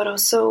easy, but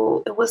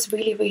also it was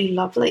really, really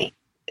lovely.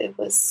 It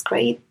was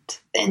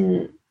great.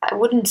 And I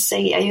wouldn't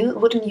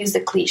use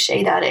the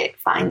cliche that it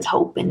finds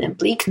hope in the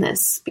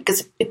bleakness,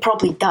 because it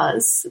probably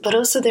does. But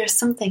also there's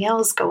something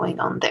else going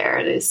on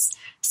there. There's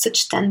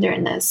such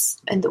tenderness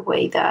in the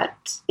way that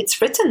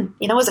it's written.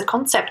 As a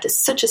concept, it's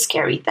such a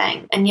scary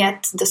thing. And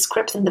yet the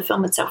script and the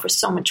film itself are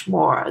so much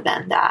more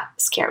than that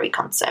scary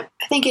concept.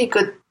 I think it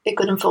could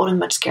unfold in a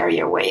much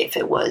scarier way if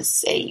it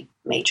was a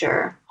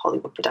major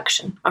Hollywood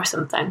production or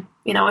something.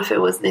 If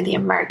it was the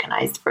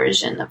Americanized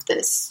version of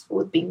this, it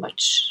would be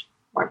much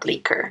more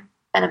bleaker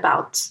and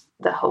about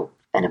the hope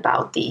and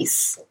about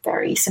these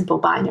very simple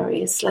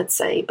binaries, let's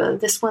say. But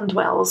this one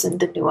dwells in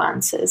the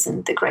nuances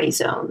and the gray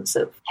zones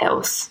of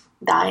health,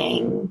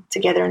 dying,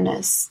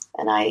 togetherness.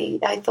 And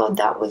I thought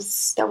that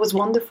was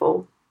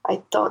wonderful.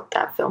 I thought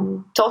that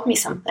film taught me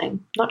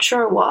something. Not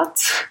sure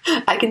what.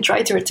 I can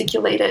try to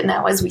articulate it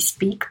now as we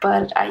speak,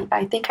 but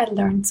I think I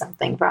learned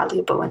something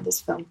valuable in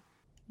this film.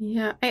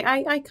 Yeah,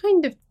 I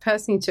kind of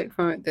personally took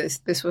from it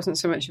this wasn't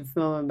so much a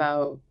film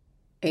about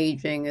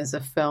aging as a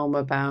film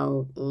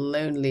about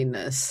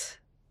loneliness.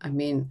 I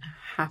mean,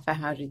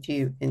 how did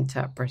you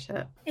interpret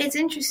it? It's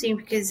interesting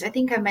because I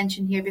think I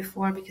mentioned here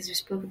before, because we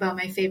spoke about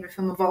my favorite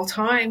film of all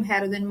time,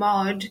 Harold and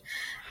Maude.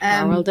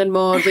 Harold and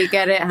Maude, we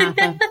get it,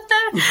 Hafa.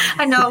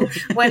 I know,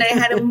 when I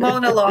had a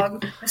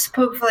monologue, I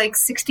spoke for like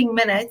 16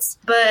 minutes,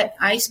 but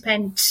I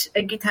spent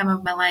a good time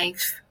of my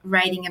life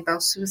writing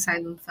about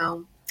suicide on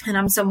film. And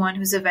I'm someone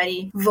who's a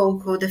very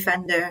vocal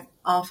defender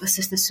of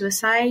assisted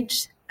suicide.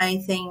 I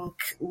think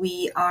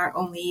we are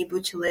only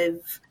able to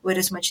live with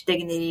as much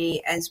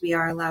dignity as we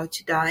are allowed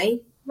to die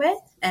with.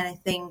 And I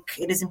think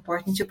it is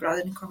important to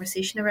broaden the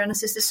conversation around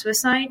assisted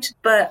suicide.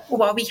 But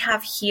what we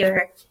have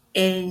here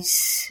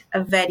is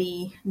a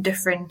very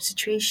different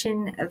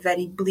situation, a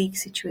very bleak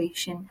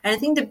situation. And I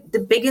think the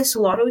biggest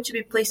laurel to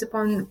be placed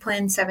upon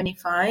Plan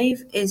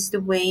 75 is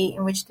the way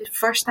in which the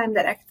first time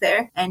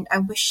director, and I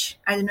don't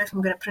know if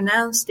I'm going to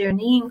pronounce their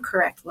name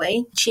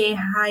correctly, Chie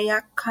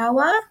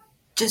Hayakawa,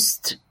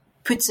 just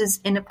puts us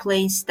in a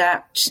place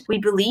that we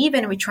believe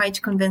and we try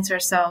to convince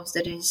ourselves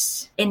that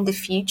is in the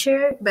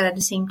future, but at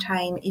the same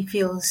time it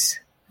feels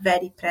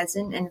very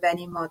present and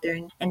very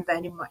modern and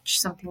very much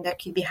something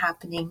that could be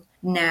happening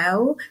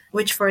now,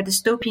 which for a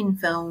dystopian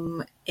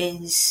film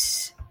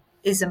is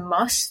a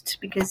must,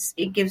 because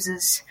it gives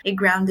us a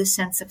grounded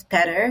sense of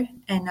terror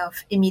and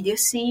of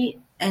immediacy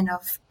and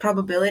of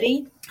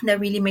probability that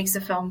really makes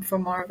the film for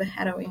more of a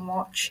harrowing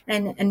watch.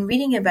 And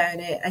reading about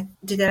it,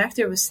 the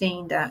director was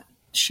saying that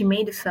she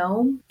made a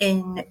film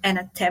in an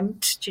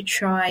attempt to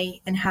try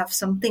and have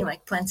something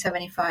like Plan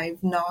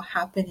 75 not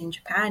happen in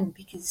Japan,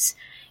 because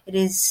it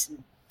is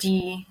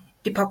the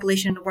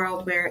population in the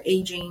world where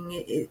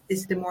aging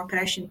is the more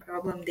pressing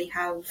problem. They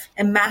have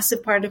a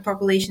massive part of the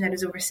population that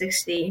is over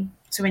 60.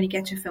 So when you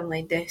get to a film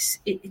like this,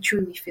 it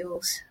truly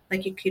feels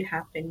like it could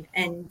happen.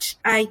 And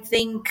I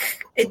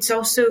think it's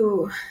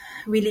also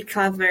really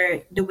clever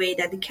the way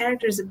that the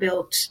characters are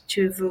built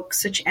to evoke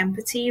such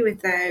empathy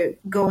without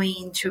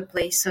going to a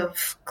place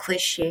of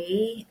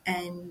cliche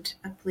and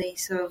a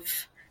place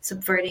of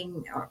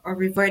subverting or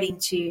reverting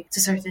to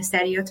certain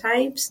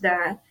stereotypes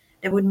that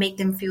would make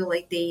them feel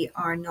like they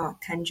are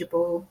not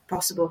tangible,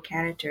 possible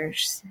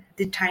characters.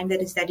 The time that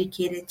is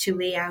dedicated to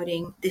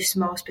layouting the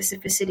small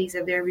specificities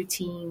of their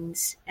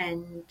routines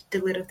and the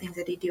little things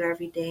that they do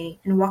every day.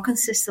 And what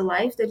consists a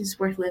life that is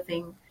worth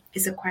living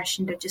is a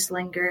question that just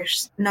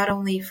lingers, not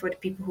only for the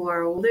people who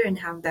are older and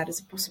have that as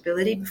a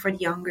possibility, but for the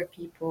younger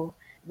people.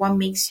 What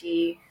makes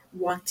you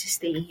want to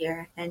stay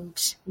here,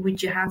 and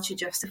would you have to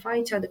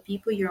justify to other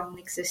people your own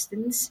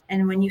existence?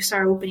 And when you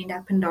start opening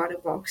that Pandora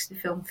box, the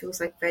film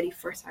feels like very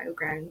fertile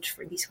ground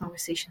for these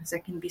conversations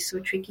that can be so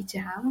tricky to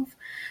have.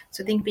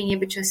 So I think being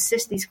able to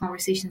assist these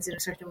conversations in a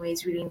certain way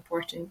is really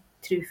important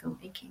through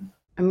filmmaking.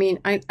 I mean,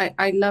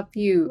 I love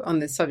you on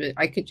this subject.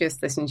 I could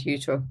just listen to you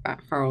talk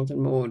about Harold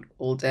and Maude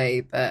all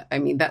day, but I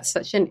mean, that's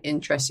such an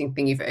interesting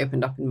thing you've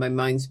opened up in my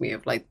mind to me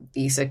of like,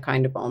 these are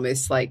kind of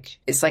almost like,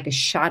 it's like a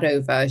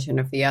shadow version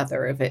of the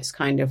other. Of it's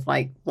kind of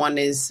like one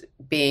is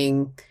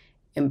being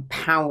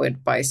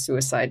empowered by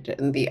suicide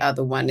and the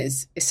other one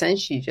is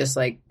essentially just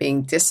like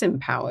being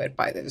disempowered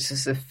by this.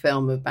 This is a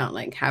film about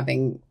like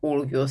having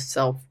all of your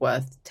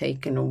self-worth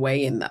taken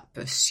away in that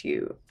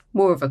pursuit.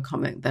 More of a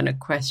comment than a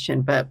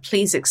question, but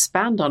please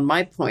expand on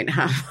my point,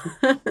 No,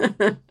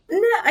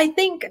 I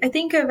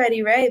think you're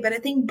very right, but I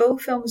think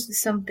both films do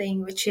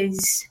something, which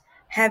is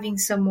having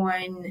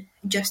someone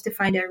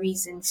justify their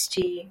reasons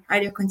to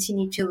either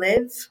continue to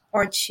live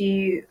or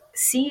to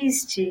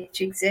cease to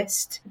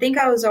exist. I think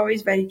I was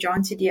always very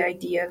drawn to the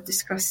idea of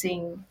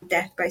discussing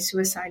death by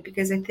suicide,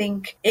 because I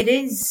think it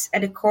is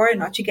at the core,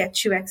 not to get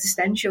too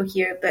existential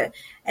here, but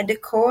at the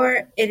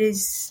core, it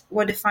is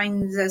what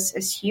defines us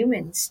as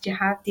humans, to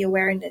have the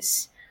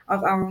awareness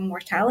of our own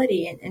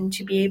mortality and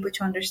to be able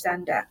to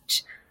understand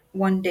that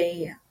one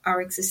day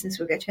our existence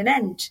will get to an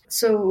end.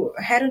 So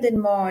Harold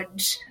and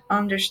Maude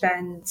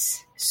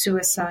understands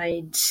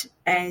suicide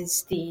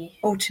as the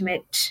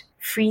ultimate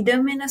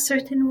freedom in a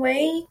certain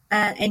way.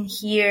 And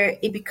here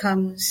it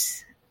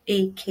becomes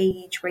a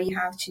cage where you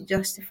have to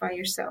justify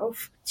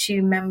yourself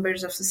to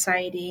members of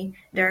society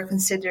that are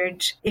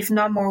considered, if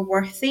not more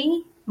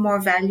worthy,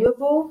 more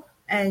valuable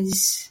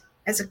as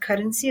a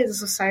currency, as a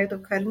societal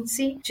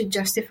currency, to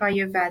justify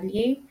your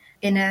value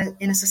in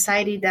a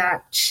society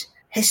that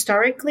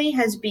historically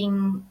has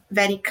been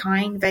very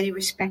kind, very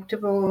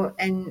respectable,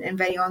 and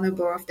very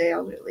honorable of the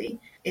elderly.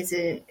 Is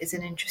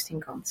an interesting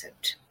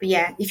concept. But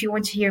yeah, if you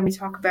want to hear me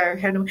talk about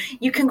Harold,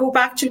 you can go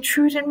back to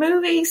Truth in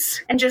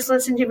Movies and just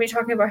listen to me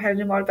talking about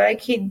Harold and Maude. But I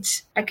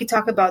could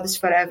talk about this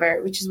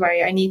forever, which is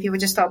why I need people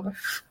to stop.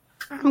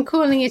 I'm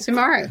calling you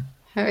tomorrow.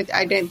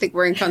 I don't think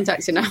we're in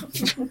contact enough.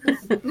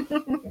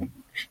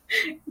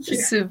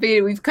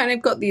 Sabine, we've kind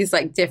of got these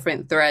like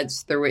different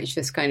threads through which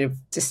this kind of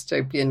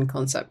dystopian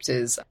concept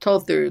is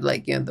told through,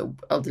 like, you know, the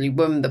elderly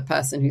woman, the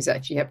person who's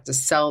actually having to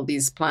sell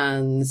these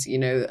plans, you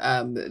know,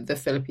 the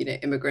Filipino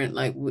immigrant.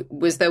 Like,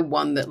 was there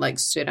one that like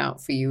stood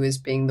out for you as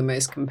being the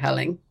most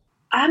compelling?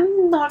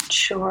 I'm not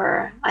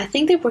sure. I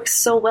think they work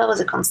so well as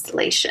a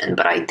constellation,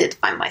 but I did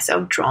find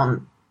myself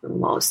drawn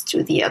most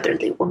to the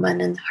elderly woman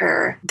and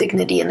her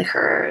dignity and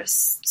her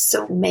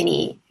so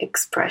many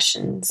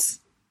expressions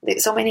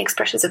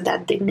of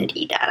that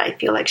dignity that I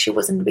feel like she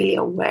wasn't really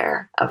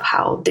aware of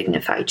how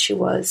dignified she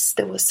was.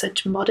 There was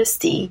such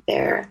modesty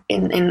there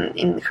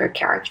in her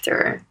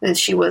character, and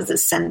she was the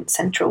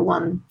central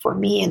one for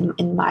me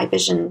in my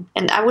vision.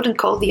 And I wouldn't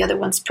call the other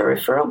ones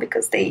peripheral,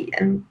 because they,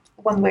 in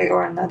one way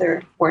or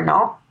another, were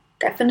not,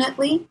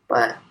 definitely.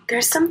 But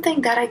there's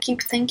something that I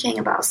keep thinking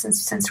about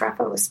since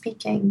Rafa was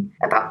speaking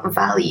about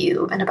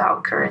value and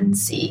about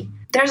currency.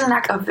 There's an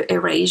act of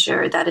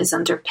erasure that is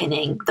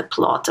underpinning the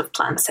plot of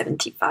Plan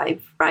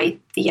 75, right?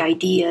 The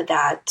idea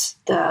that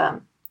the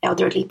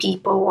elderly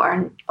people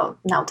are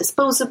now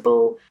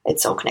disposable.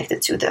 It's all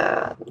connected to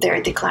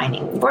their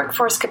declining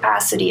workforce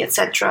capacity,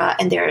 etc.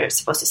 And they're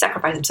supposed to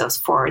sacrifice themselves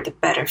for the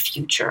better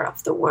future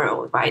of the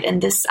world, right?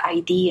 And this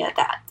idea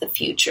that the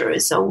future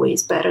is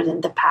always better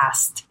than the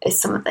past is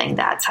something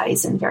that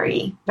ties in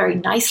very, very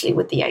nicely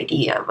with the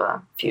idea of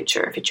a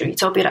future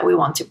utopia that we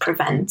want to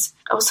prevent.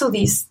 Also,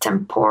 these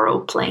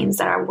temporal planes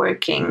that are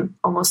working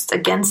almost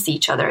against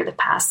each other, the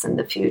past and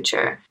the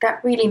future,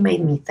 that really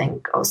made me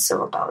think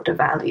also about the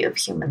value of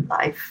human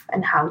life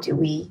and how do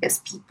we as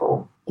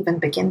people even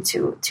begin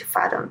to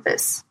fathom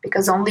this.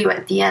 Because only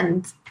at the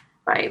end,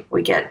 right,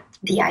 we get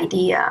the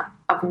idea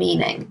of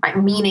meaning. Like,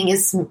 meaning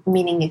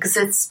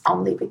exists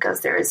only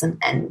because there is an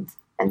end.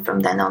 And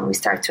from then on, we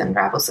start to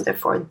unravel. So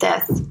therefore,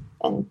 death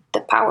and the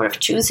power of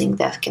choosing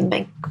death can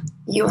make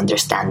you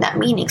understand that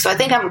meaning. So I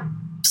think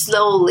I'm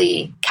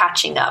slowly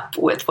catching up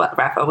with what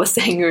Rafa was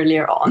saying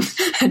earlier on,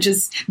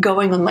 just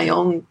going on my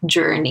own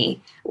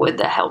journey with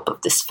the help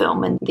of this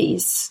film and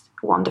these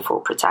wonderful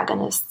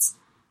protagonists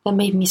that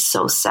made me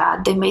so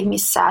sad. They made me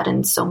sad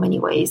in so many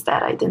ways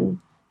that I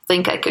didn't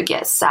think I could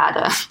get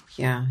sadder.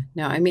 Yeah,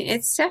 no, I mean,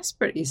 it's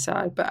desperately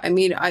sad. But I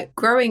mean,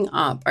 growing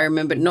up, I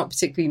remember, not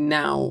particularly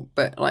now,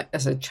 but like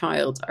as a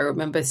child, I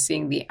remember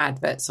seeing the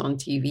adverts on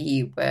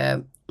TV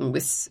where it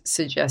was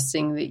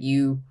suggesting that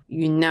you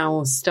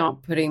now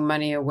start putting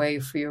money away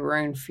for your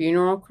own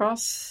funeral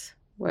costs,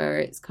 where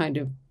it's kind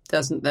of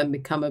doesn't then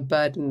become a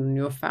burden on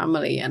your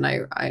family. And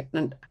I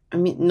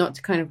mean, not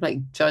to kind of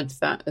like judge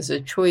that as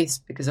a choice,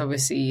 because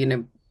obviously, you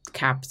know,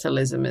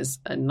 capitalism is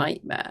a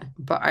nightmare.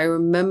 But I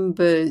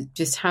remember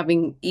just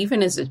having,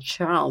 even as a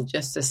child,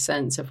 just a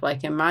sense of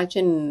like,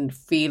 imagine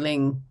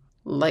feeling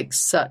like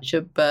such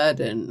a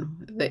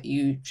burden that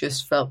you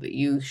just felt that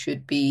you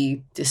should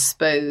be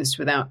disposed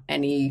without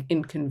any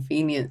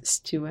inconvenience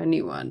to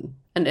anyone.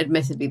 And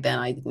admittedly, then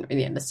I didn't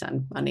really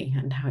understand money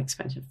and how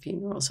expensive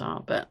funerals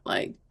are. But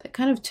like, that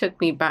kind of took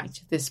me back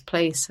to this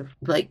place of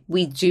like,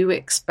 we do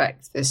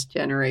expect this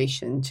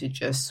generation to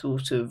just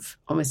sort of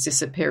almost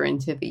disappear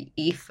into the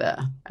ether.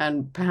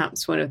 And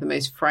perhaps one of the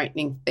most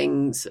frightening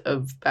things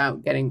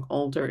about getting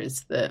older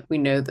is that we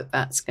know that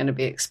that's going to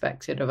be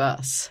expected of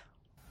us.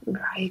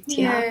 Right.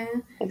 Yeah,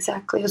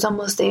 exactly. It was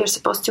almost they are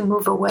supposed to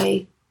move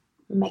away,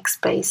 make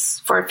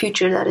space for a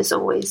future that is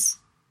always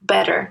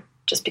better,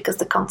 just because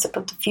the concept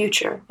of the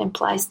future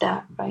implies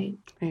that, right?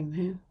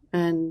 Amen.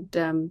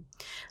 And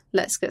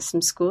let's get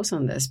some scores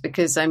on this,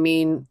 because I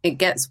mean, it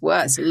gets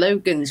worse.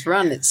 Logan's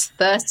Run, it's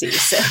 30,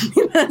 so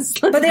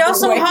but they're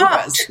also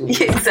hot.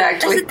 Yeah,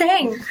 exactly. That's the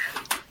thing.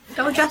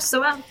 Don't dress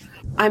so well.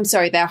 I'm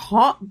sorry, they're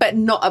hot, but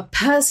not a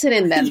person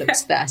in there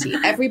looks 30.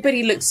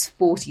 Everybody looks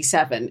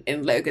 47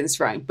 in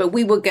Logan's Run, but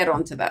we will get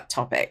onto that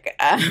topic.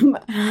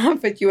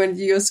 But you want to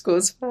do your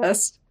scores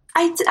first?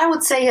 I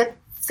would say a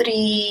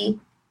 3.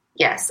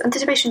 Yes,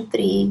 anticipation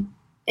 3.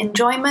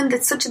 Enjoyment,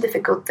 it's such a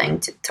difficult thing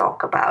to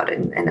talk about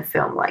in a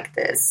film like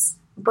this.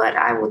 But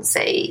I would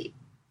say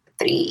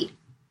 3.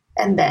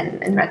 And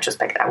then in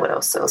retrospect, I would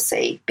also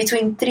say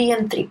between 3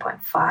 and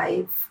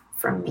 3.5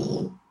 for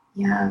me.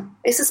 Yeah,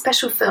 it's a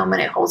special film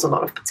and it holds a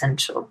lot of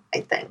potential,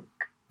 I think.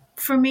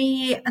 For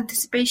me,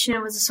 anticipation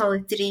was a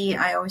solid 3.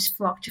 I always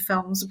flock to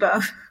films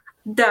about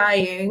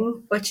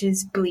dying, which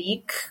is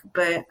bleak,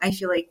 but I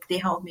feel like they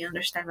help me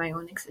understand my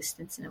own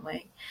existence in a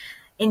way.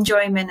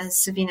 Enjoyment, as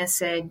Savina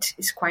said,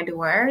 is quite a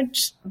word,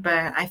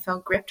 but I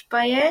felt gripped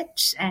by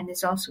it, and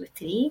it's also a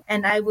 3.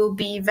 And I will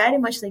be very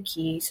much like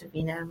you,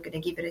 Savina. I'm going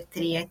to give it a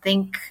 3. I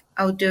think,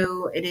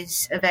 although it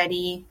is a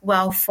very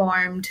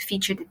well-formed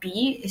feature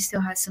debate, it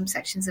still has some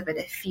sections of it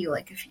that feel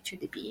like a feature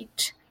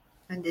debate.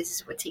 And this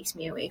is what takes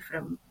me away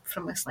from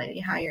a slightly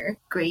higher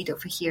grade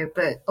over here.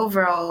 But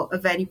overall, a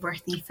very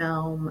worthy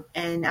film.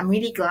 And I'm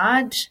really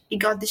glad it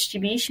got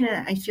distribution.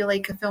 I feel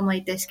like a film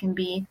like this can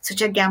be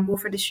such a gamble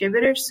for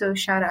distributors. So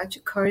shout out to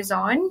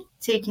Curzon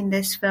taking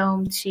this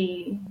film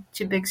to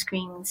big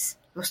screens.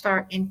 We'll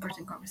start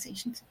in-person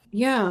conversations.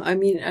 Yeah, I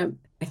mean,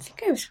 I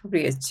think I was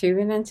probably a 2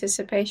 in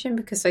anticipation,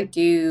 because I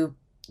do,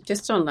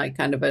 just on like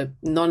kind of a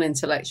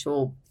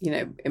non-intellectual,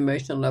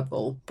 emotional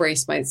level,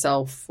 brace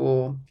myself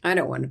for, I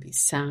don't want to be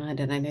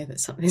sad, and I know that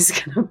something's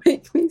going to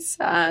make me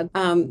sad.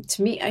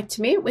 To me,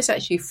 it was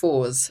actually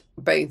 4s,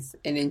 both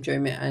in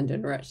enjoyment and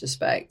in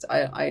retrospect.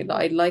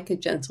 I like a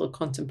gentle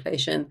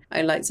contemplation.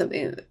 I like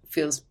something that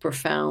feels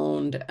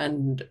profound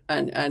and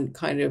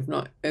kind of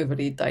not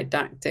overly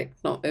didactic,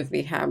 not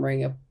overly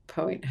hammering a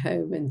point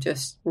home, and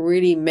just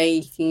really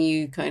making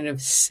you kind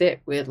of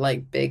sit with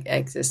like big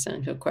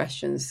existential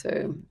questions.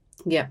 So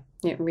yeah,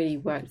 it really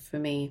worked for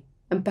me,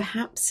 and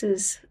perhaps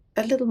is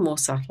a little more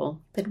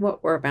subtle than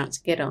what we're about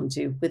to get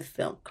onto with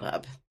Film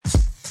Club.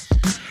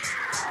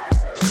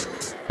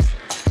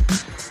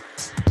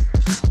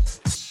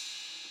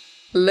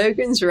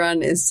 Logan's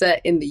Run is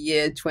set in the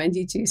year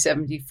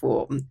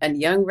 2274,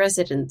 and young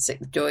residents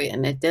enjoy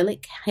an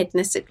idyllic,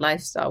 hedonistic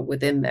lifestyle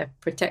within the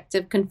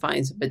protective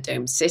confines of a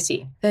domed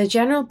city. The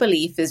general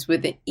belief is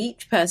within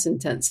each person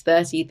turns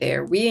 30, they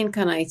are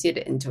reincarnated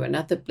into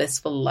another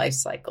blissful life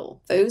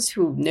cycle. Those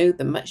who know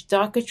the much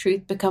darker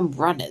truth become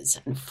runners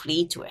and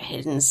flee to a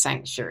hidden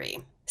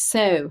sanctuary.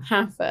 So,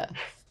 Hafa,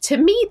 to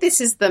me,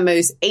 this is the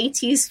most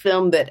 80s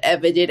film that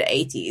ever did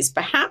 80s.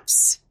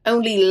 Perhaps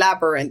only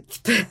Labyrinth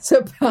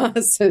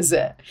surpasses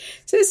it.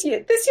 So this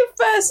your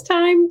first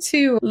time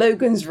to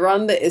Logan's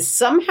Run that is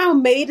somehow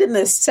made in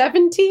the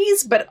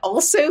 70s, but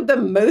also the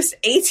most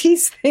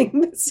 80s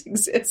thing that's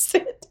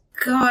existed.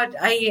 God,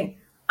 I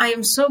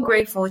am so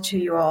grateful to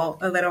you all,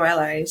 Little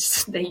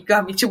Allies, that you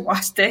got me to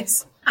watch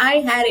this. I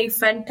had a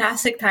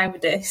fantastic time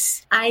with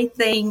this. I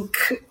think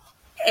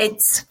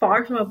it's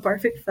far from a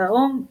perfect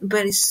film,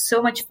 but it's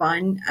so much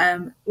fun.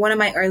 One of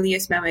my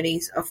earliest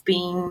memories of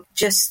being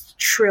just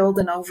thrilled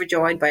and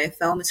overjoyed by a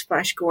film is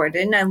Flash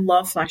Gordon. I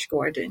love Flash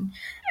Gordon.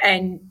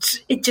 And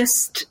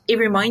it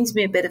reminds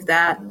me a bit of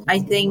that. I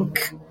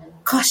think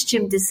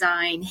costume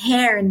design,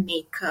 hair and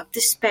makeup, the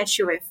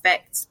special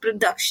effects,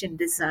 production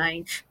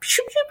design,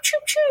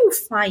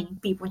 flying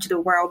people into the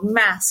world,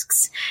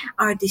 masks.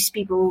 Are these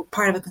people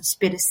part of a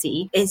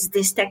conspiracy? Is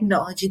this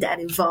technology that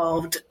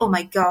evolved? Oh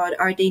my God,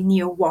 are they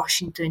near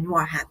Washington?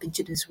 What happened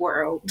to this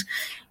world?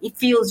 It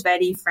feels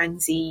very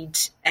frenzied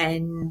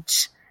and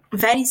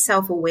very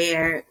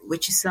self-aware,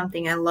 which is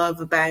something I love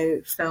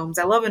about films.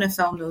 I love when a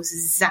film knows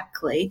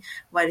exactly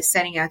what it's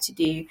setting out to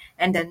do,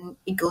 and then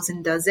it goes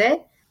and does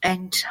it.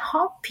 And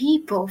hot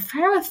people,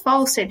 Farrah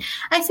Fawcett.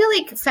 I feel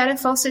like Farrah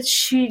Fawcett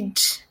should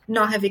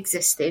not have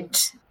existed.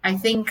 I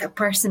think a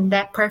person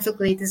that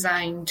perfectly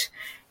designed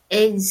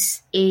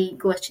is a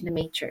glitch in the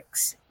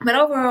Matrix. But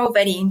overall,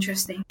 very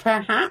interesting.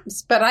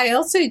 Perhaps, but I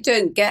also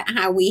don't get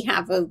how we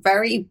have a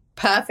very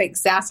perfect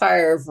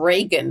satire of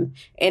Reagan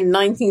in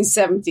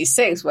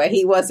 1976, where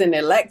he wasn't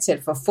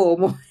elected for 4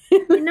 more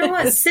years. You know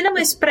what?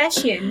 Cinema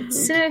expression.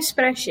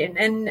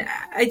 And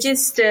I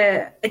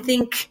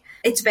think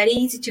it's very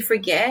easy to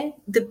forget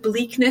the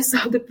bleakness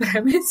of the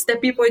premise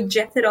that people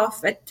ejected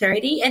off at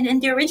 30.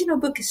 And the original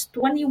book is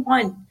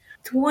 21.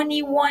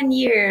 21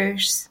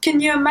 years.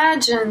 Can you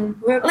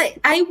imagine?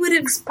 I would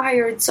have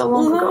expired so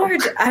long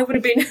ago. I would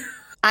have been.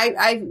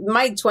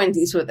 My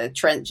 20s were the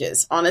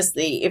trenches.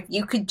 Honestly, if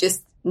you could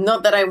just,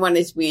 not that I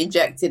wanted to be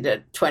ejected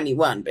at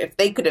 21, but if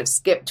they could have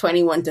skipped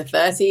 21 to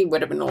 30, it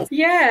would have been awful.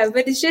 Yeah,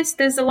 but it's just,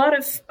 there's a lot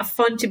of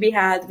fun to be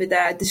had with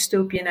that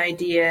dystopian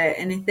idea.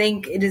 And I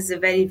think it is a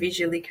very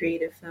visually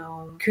creative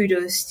film.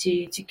 Kudos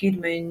to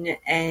Goodman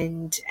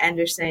and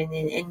Anderson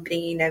in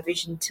bringing that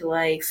vision to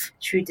life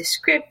through the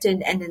script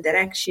and the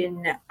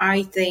direction.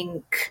 I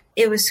think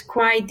it was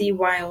quite the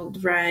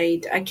wild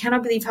ride. I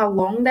cannot believe how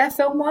long that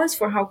film was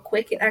for how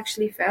quick it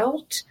actually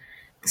felt.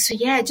 So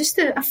yeah, just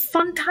a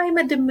fun time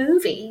at the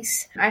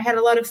movies. I had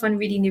a lot of fun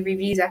reading the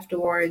reviews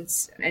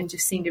afterwards and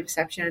just seeing the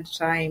reception at the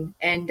time.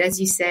 And as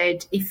you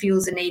said, it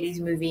feels an 80s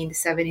movie in the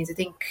 70s. I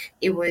think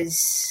it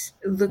was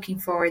looking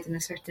forward in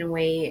a certain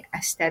way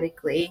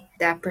aesthetically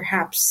that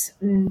perhaps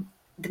the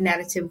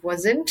narrative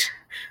wasn't,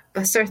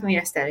 but certainly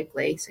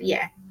aesthetically. So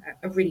yeah,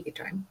 a really good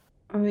time.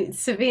 I mean,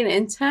 Savina,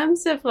 in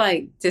terms of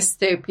like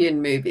dystopian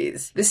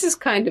movies, this is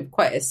kind of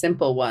quite a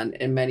simple one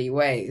in many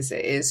ways.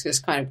 It is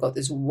just kind of got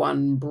this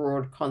one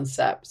broad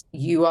concept.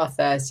 You are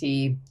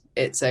 30,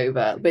 it's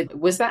over. But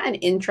was that an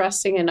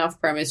interesting enough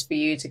premise for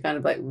you to kind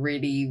of like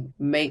really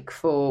make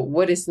for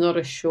what is not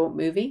a short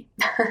movie?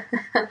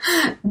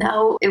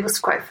 No, it was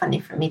quite funny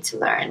for me to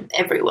learn.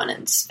 Everyone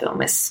in this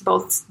film is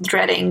both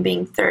dreading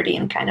being 30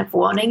 and kind of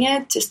wanting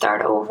it to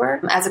start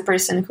over. As a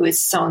person who is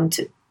soon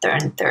to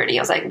turn 30,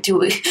 I was like,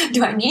 do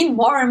I need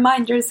more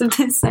reminders of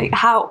this? Like,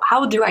 how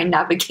do I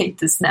navigate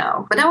this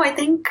now? But no, I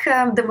think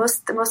the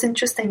most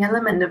interesting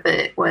element of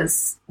it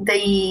was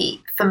the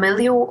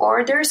familial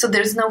order. So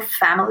there's no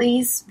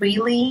families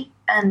really,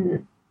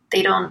 and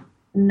they don't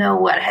know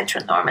what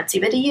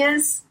heteronormativity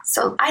is.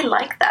 So I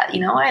like that,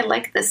 I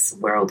like this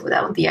world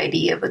without the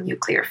idea of a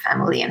nuclear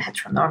family and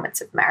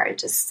heteronormative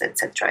marriages,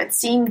 etc. It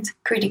seemed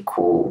pretty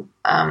cool,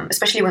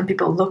 especially when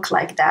people look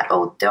like that.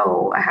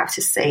 Although I have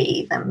to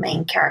say the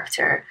main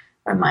character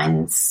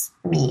reminds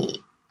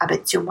me a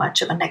bit too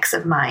much of an ex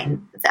of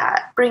mine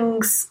that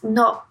brings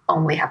not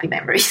only happy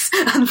memories,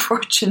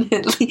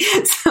 unfortunately.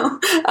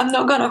 So I'm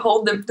not going to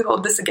hold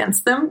this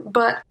against them.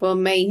 But well,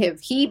 may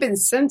have he been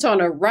sent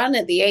on a run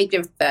at the age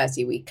of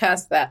 30? We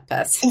cuss that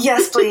person.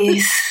 Yes,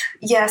 please.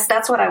 Yes,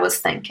 that's what I was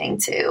thinking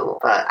too.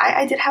 But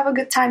I did have a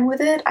good time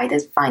with it. I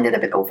did find it a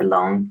bit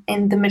overlong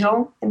in the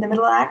middle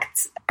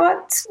act.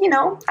 But,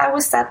 I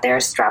was there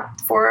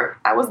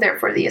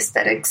for the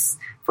aesthetics,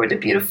 for the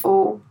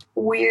beautiful,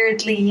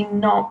 weirdly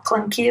not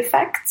clunky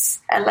effects.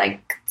 I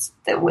liked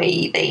the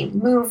way they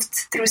moved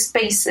through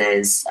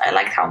spaces. I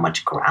liked how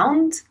much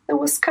ground that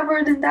was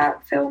covered in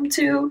that film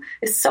too.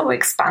 It's so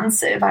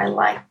expansive. I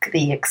like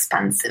the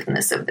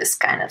expansiveness of this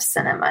kind of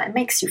cinema. It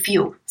makes you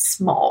feel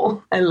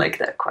small. I like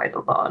that quite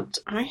a lot.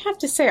 I have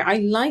to say, I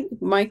like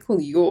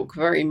Michael York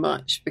very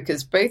much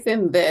because both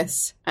in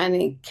this and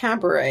in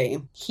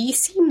Cabaret, he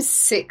seems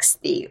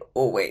 60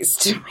 always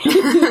to me.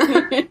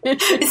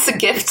 It's a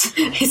gift.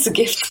 It's a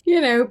gift.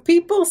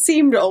 People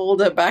seemed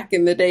older back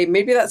in the day.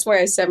 Maybe that's why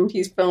a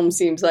 70s film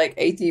seems like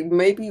 80.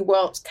 Maybe,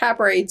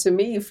 Cabaret to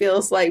me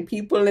feels like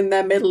people in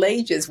their middle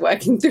ages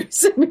working through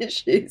some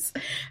issues.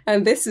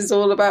 And this is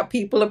all about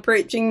people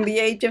approaching the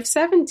age of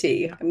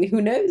 70. I mean,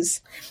 who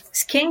knows?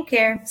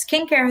 Skincare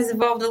has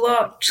evolved a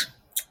lot.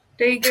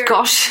 There you go.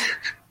 Gosh.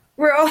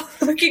 We're all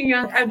looking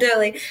young. I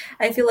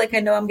feel like I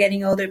know I'm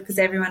getting older because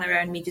everyone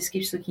around me just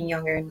keeps looking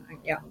younger and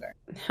younger.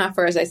 Half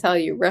as I tell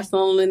you,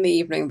 retinol in the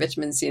evening,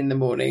 vitamin C in the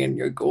morning, and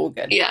you're all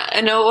good. Yeah,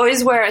 and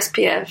always wear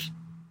SPF.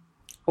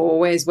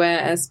 Always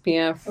wear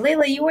SPF.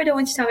 Layla, you were the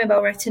one to tell me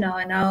about retinol,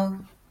 and now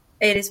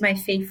it is my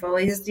faithful.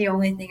 It is the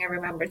only thing I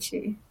remember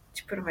to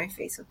put on my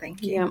face, so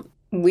thank you. Yeah.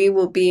 We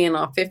will be in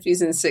our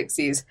 50s and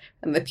 60s,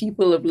 and the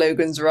people of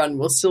Logan's Run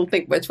will still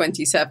think we're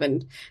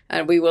 27,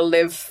 and we will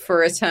live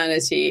for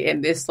eternity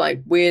in this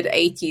weird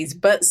 80s,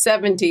 but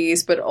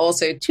 70s, but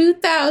also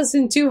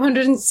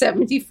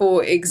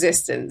 2,274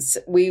 existence.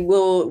 We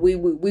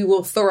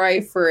will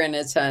thrive for an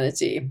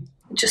eternity.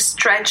 Just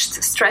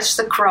stretched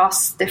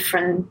across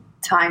different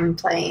time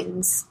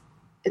planes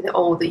in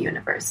all the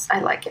universe.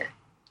 I like it.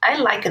 I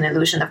like an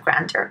illusion of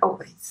grandeur,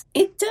 always.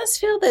 It does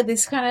feel that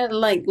this kind of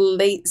late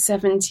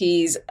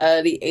 70s,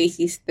 early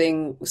 80s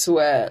things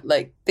where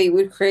they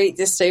would create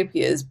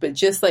dystopias, but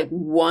just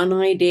one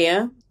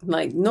idea,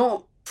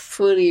 not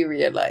fully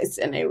realized.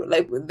 And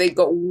they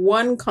got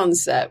one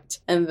concept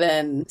and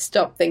then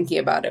stopped thinking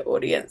about it,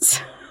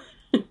 audience.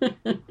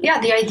 Yeah,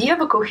 the idea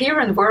of a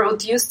coherent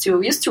world used to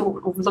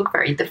look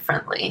very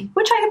differently,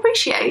 which I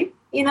appreciate.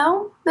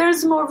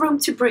 There's more room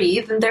to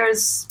breathe and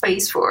there's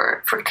space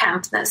for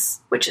campness,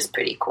 which is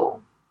pretty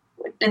cool.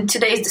 In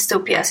today's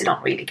dystopias, you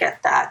don't really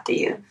get that, do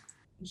you?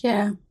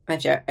 Yeah.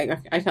 Actually,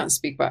 I can't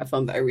speak about a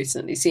film that I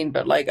recently seen,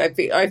 but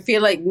I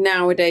feel like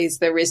nowadays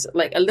there is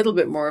a little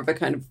bit more of a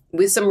kind of,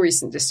 with some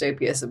recent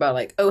dystopias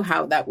about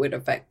how that would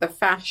affect the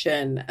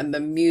fashion and the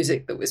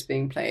music that was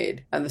being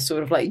played and the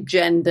sort of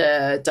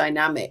gender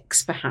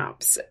dynamics,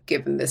 perhaps,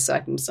 given the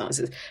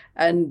circumstances.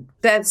 And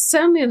there's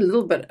certainly a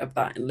little bit of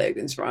that in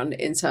Logan's Run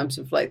in terms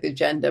of the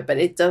gender, but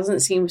it doesn't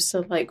seem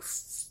to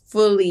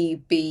fully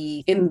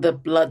be in the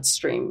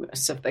bloodstream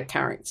of the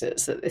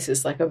characters, that this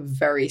is a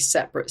very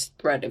separate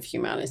thread of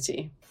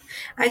humanity.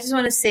 I just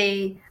want to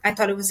say I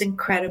thought it was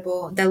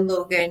incredible that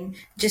Logan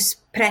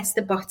just pressed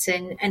the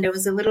button and there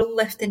was a little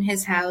lift in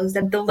his house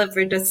that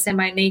delivered a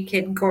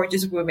semi-naked,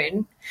 gorgeous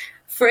woman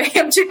for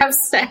him to have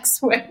sex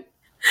with.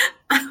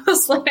 I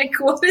was like,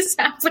 what is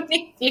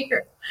happening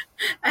here?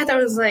 I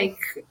thought it was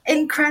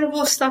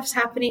incredible stuff's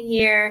happening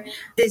here.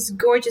 This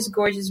gorgeous,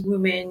 gorgeous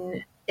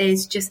woman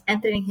is just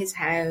entering his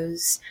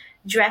house,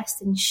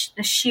 dressed in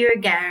a sheer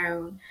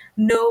gown,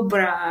 no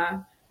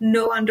bra,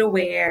 no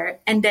underwear,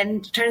 and then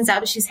it turns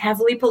out she's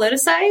heavily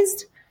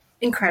politicized.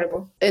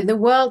 Incredible. In the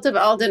world of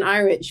Alden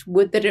Irish,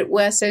 would that it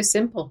were so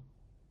simple.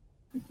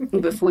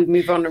 Before we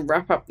move on and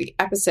wrap up the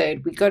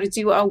episode, we got to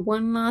do our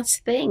one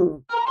last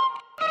thing.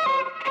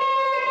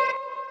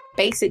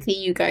 Basically,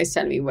 you guys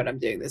tell me what I'm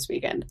doing this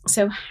weekend.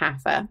 So,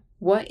 Hafa,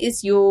 what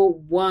is your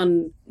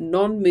one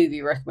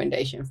non-movie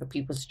recommendation for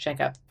people to check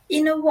out?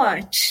 You know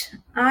what?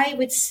 I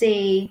would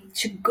say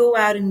to go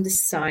out in the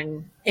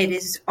sun. It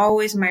is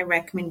always my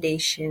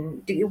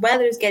recommendation. The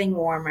weather is getting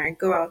warmer.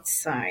 Go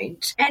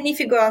outside. And if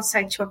you go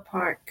outside to a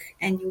park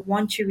and you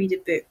want to read a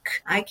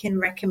book, I can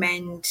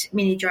recommend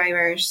Minnie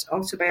Driver's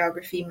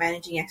autobiography,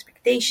 Managing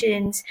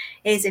Expectations.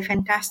 It is a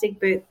fantastic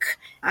book.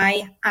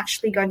 I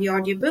actually got the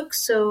audiobook,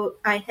 so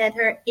I had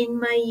her in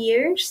my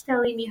ears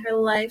telling me her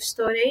life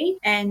story.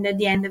 And at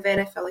the end of it,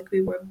 I felt like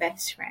we were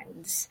best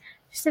friends.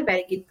 Just a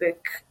very good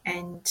book,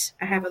 and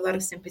I have a lot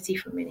of sympathy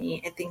for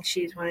Minnie. I think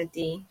she's one of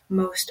the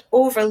most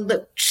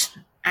overlooked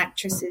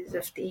actresses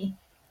of the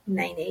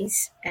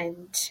 90s,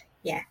 and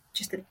yeah,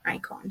 just an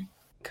icon.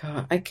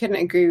 God, I couldn't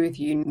agree with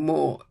you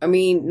more. I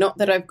mean, not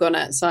that I've gone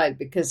outside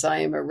because I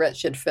am a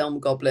wretched film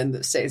goblin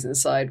that stays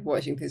inside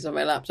watching things on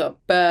my laptop,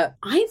 but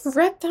I've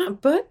read that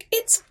book.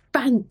 It's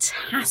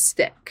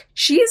fantastic.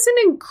 She is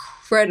an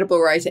incredible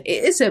writer.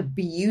 It is a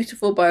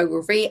beautiful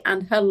biography,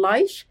 and her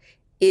life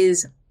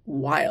is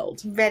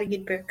wild. Very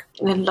good book.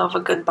 I love a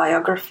good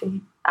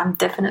biography. I'm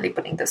definitely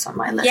putting this on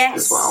my list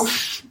as well.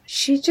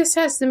 She just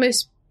has the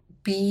most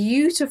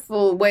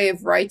beautiful way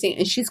of writing,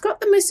 and she's got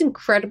the most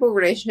incredible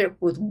relationship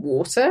with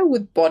water,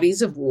 with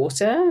bodies of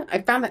water. I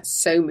found that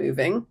so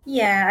moving.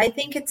 Yeah, I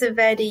think it's a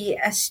very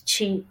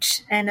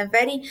astute and a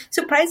very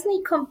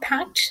surprisingly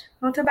compact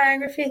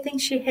autobiography. I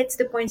think she hits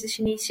the points that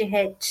she needs to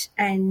hit,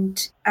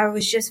 and I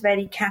was just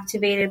very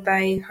captivated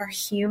by her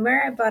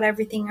humor about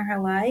everything in her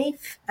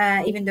life,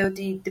 even though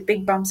the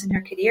big bumps in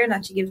her career,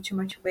 not to give too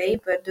much away,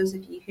 but those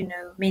of you who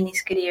know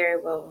Minnie's career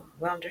will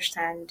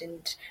understand.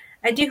 And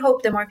I do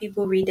hope that more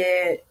people read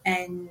it,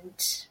 and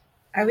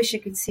I wish I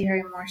could see her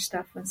in more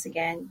stuff once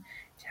again.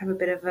 To have a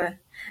bit of a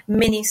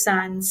mini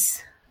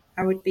sans,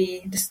 I would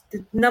be just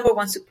the number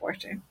one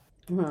supporter.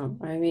 Well,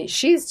 I mean,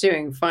 she's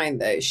doing fine,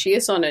 though. She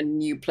is on a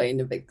new plane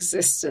of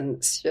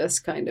existence,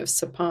 just kind of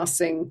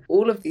surpassing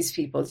all of these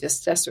people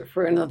just desperate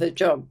for another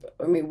job.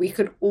 I mean, we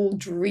could all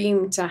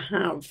dream to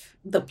have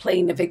the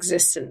plane of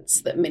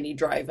existence that Minnie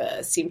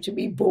Driver seemed to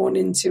be born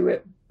into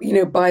it, you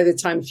know, by the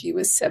time she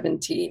was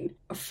 17.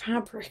 A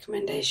fab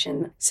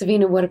recommendation.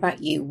 Savina, what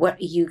about you? What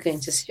are you going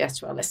to suggest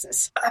to our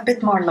listeners? A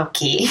bit more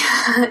low-key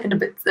and a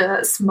bit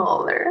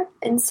smaller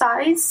in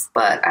size,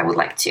 but I would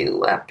like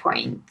to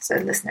point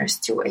listeners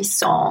to a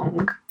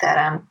song that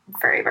I'm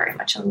very, very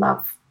much in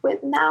love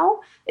with now.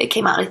 It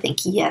came out, I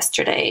think,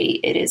 yesterday.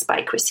 It is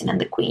by Christine and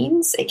the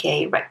Queens,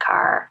 aka Red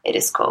Car. It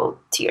is called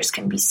Tears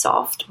Can Be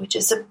Soft, which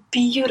is a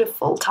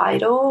beautiful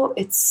title.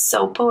 It's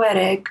so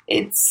poetic.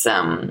 It's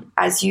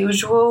as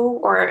usual,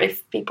 or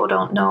if people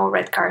don't know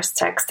Red Car's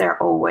text,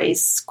 they're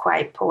always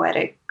quite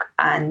poetic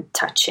and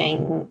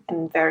touching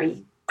and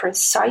very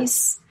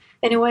precise.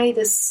 Anyway,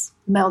 this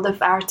meld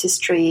of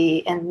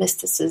artistry and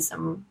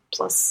mysticism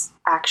plus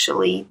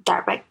actually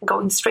direct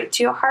going straight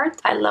to your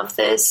heart. I love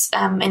this,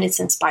 and it's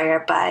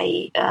inspired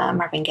by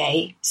Marvin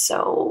Gaye.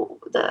 So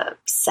the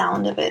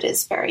sound of it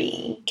is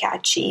very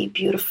catchy,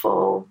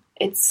 beautiful.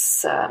 It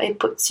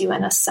puts you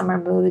in a summer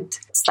mood,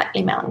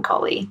 slightly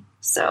melancholy.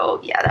 So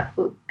yeah, that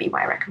would be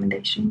my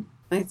recommendation.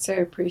 I so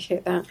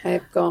appreciate that.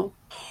 I've got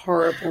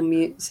horrible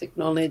music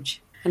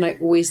knowledge, and I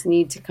always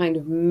need to kind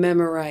of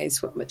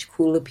memorize what much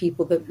cooler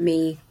people than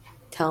me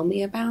tell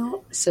me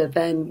about. So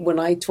then when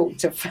I talk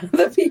to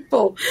other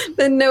people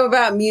that know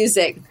about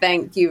music,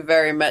 thank you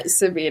very much,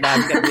 Sabina.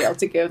 I'm going to be able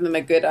to give them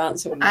a good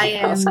answer when they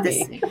ask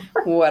me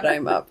what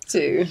I'm up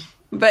to.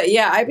 But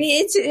yeah, I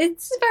mean,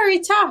 it's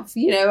very tough,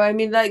 you know. I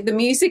mean, like, the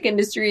music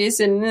industry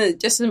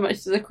isn't just as much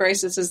as a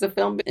crisis as the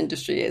film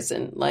industry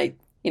isn't. Like,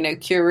 you know,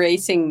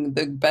 curating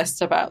the best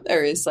stuff out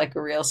there is like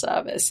a real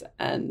service,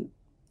 and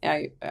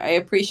I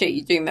appreciate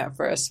you doing that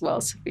for us as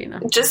well,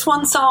 Sabina. Just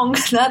one song.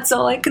 That's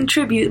all I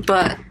contribute,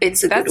 but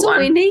it's a good one. That's all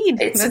we need.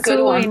 That's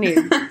all we need.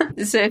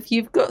 So if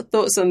you've got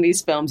thoughts on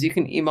these films, you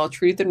can email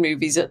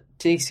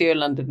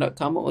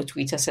truthandmovies@tcolondon.com or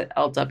tweet us at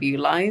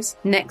LWLives.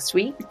 Next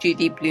week,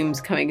 Judy Blume's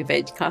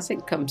coming-of-age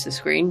classic comes to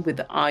screen with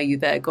Are You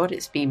There, God?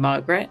 It's Me,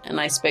 Margaret, and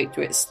I spoke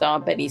to its star,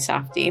 Benny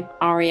Safdie.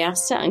 Ari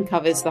Aster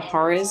uncovers the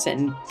horrors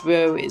in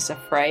Beau is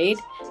Afraid,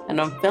 and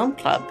on Film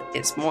Club,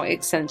 it's more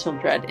existential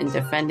dread in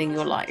defending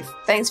your life.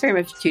 Thanks very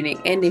much for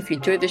tuning in. If you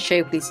enjoyed the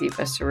show, please leave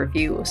us a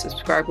review or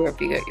subscribe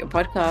wherever you get your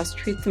podcast.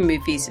 Truth and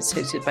Movies is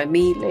hosted by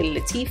me, Leila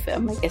Latifa,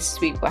 and my guests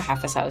this week were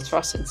Hafiz Alice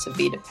Ross and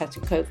Savina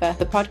Petukova.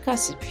 The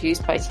podcast is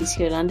produced by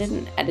TCO London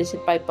and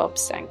edited by Bob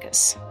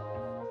Stankus.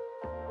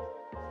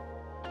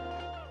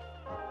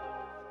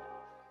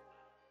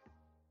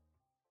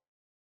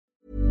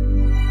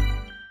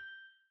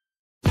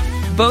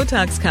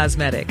 Botox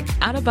Cosmetic,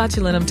 out of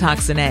botulinum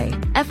toxin A,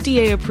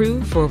 FDA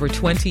approved for over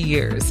 20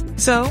 years.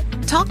 So,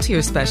 talk to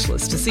your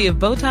specialist to see if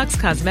Botox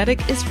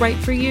Cosmetic is right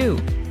for you.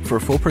 For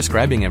full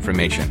prescribing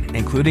information,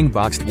 including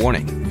boxed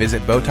warning,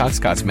 visit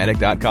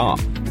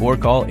BotoxCosmetic.com or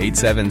call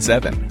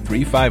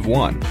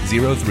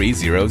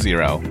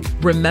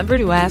 877-351-0300. Remember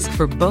to ask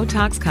for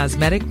Botox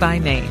Cosmetic by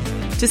name.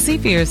 To see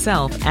for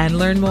yourself and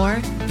learn more,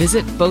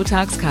 visit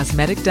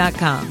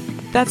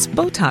BotoxCosmetic.com. That's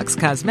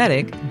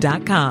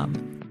BotoxCosmetic.com.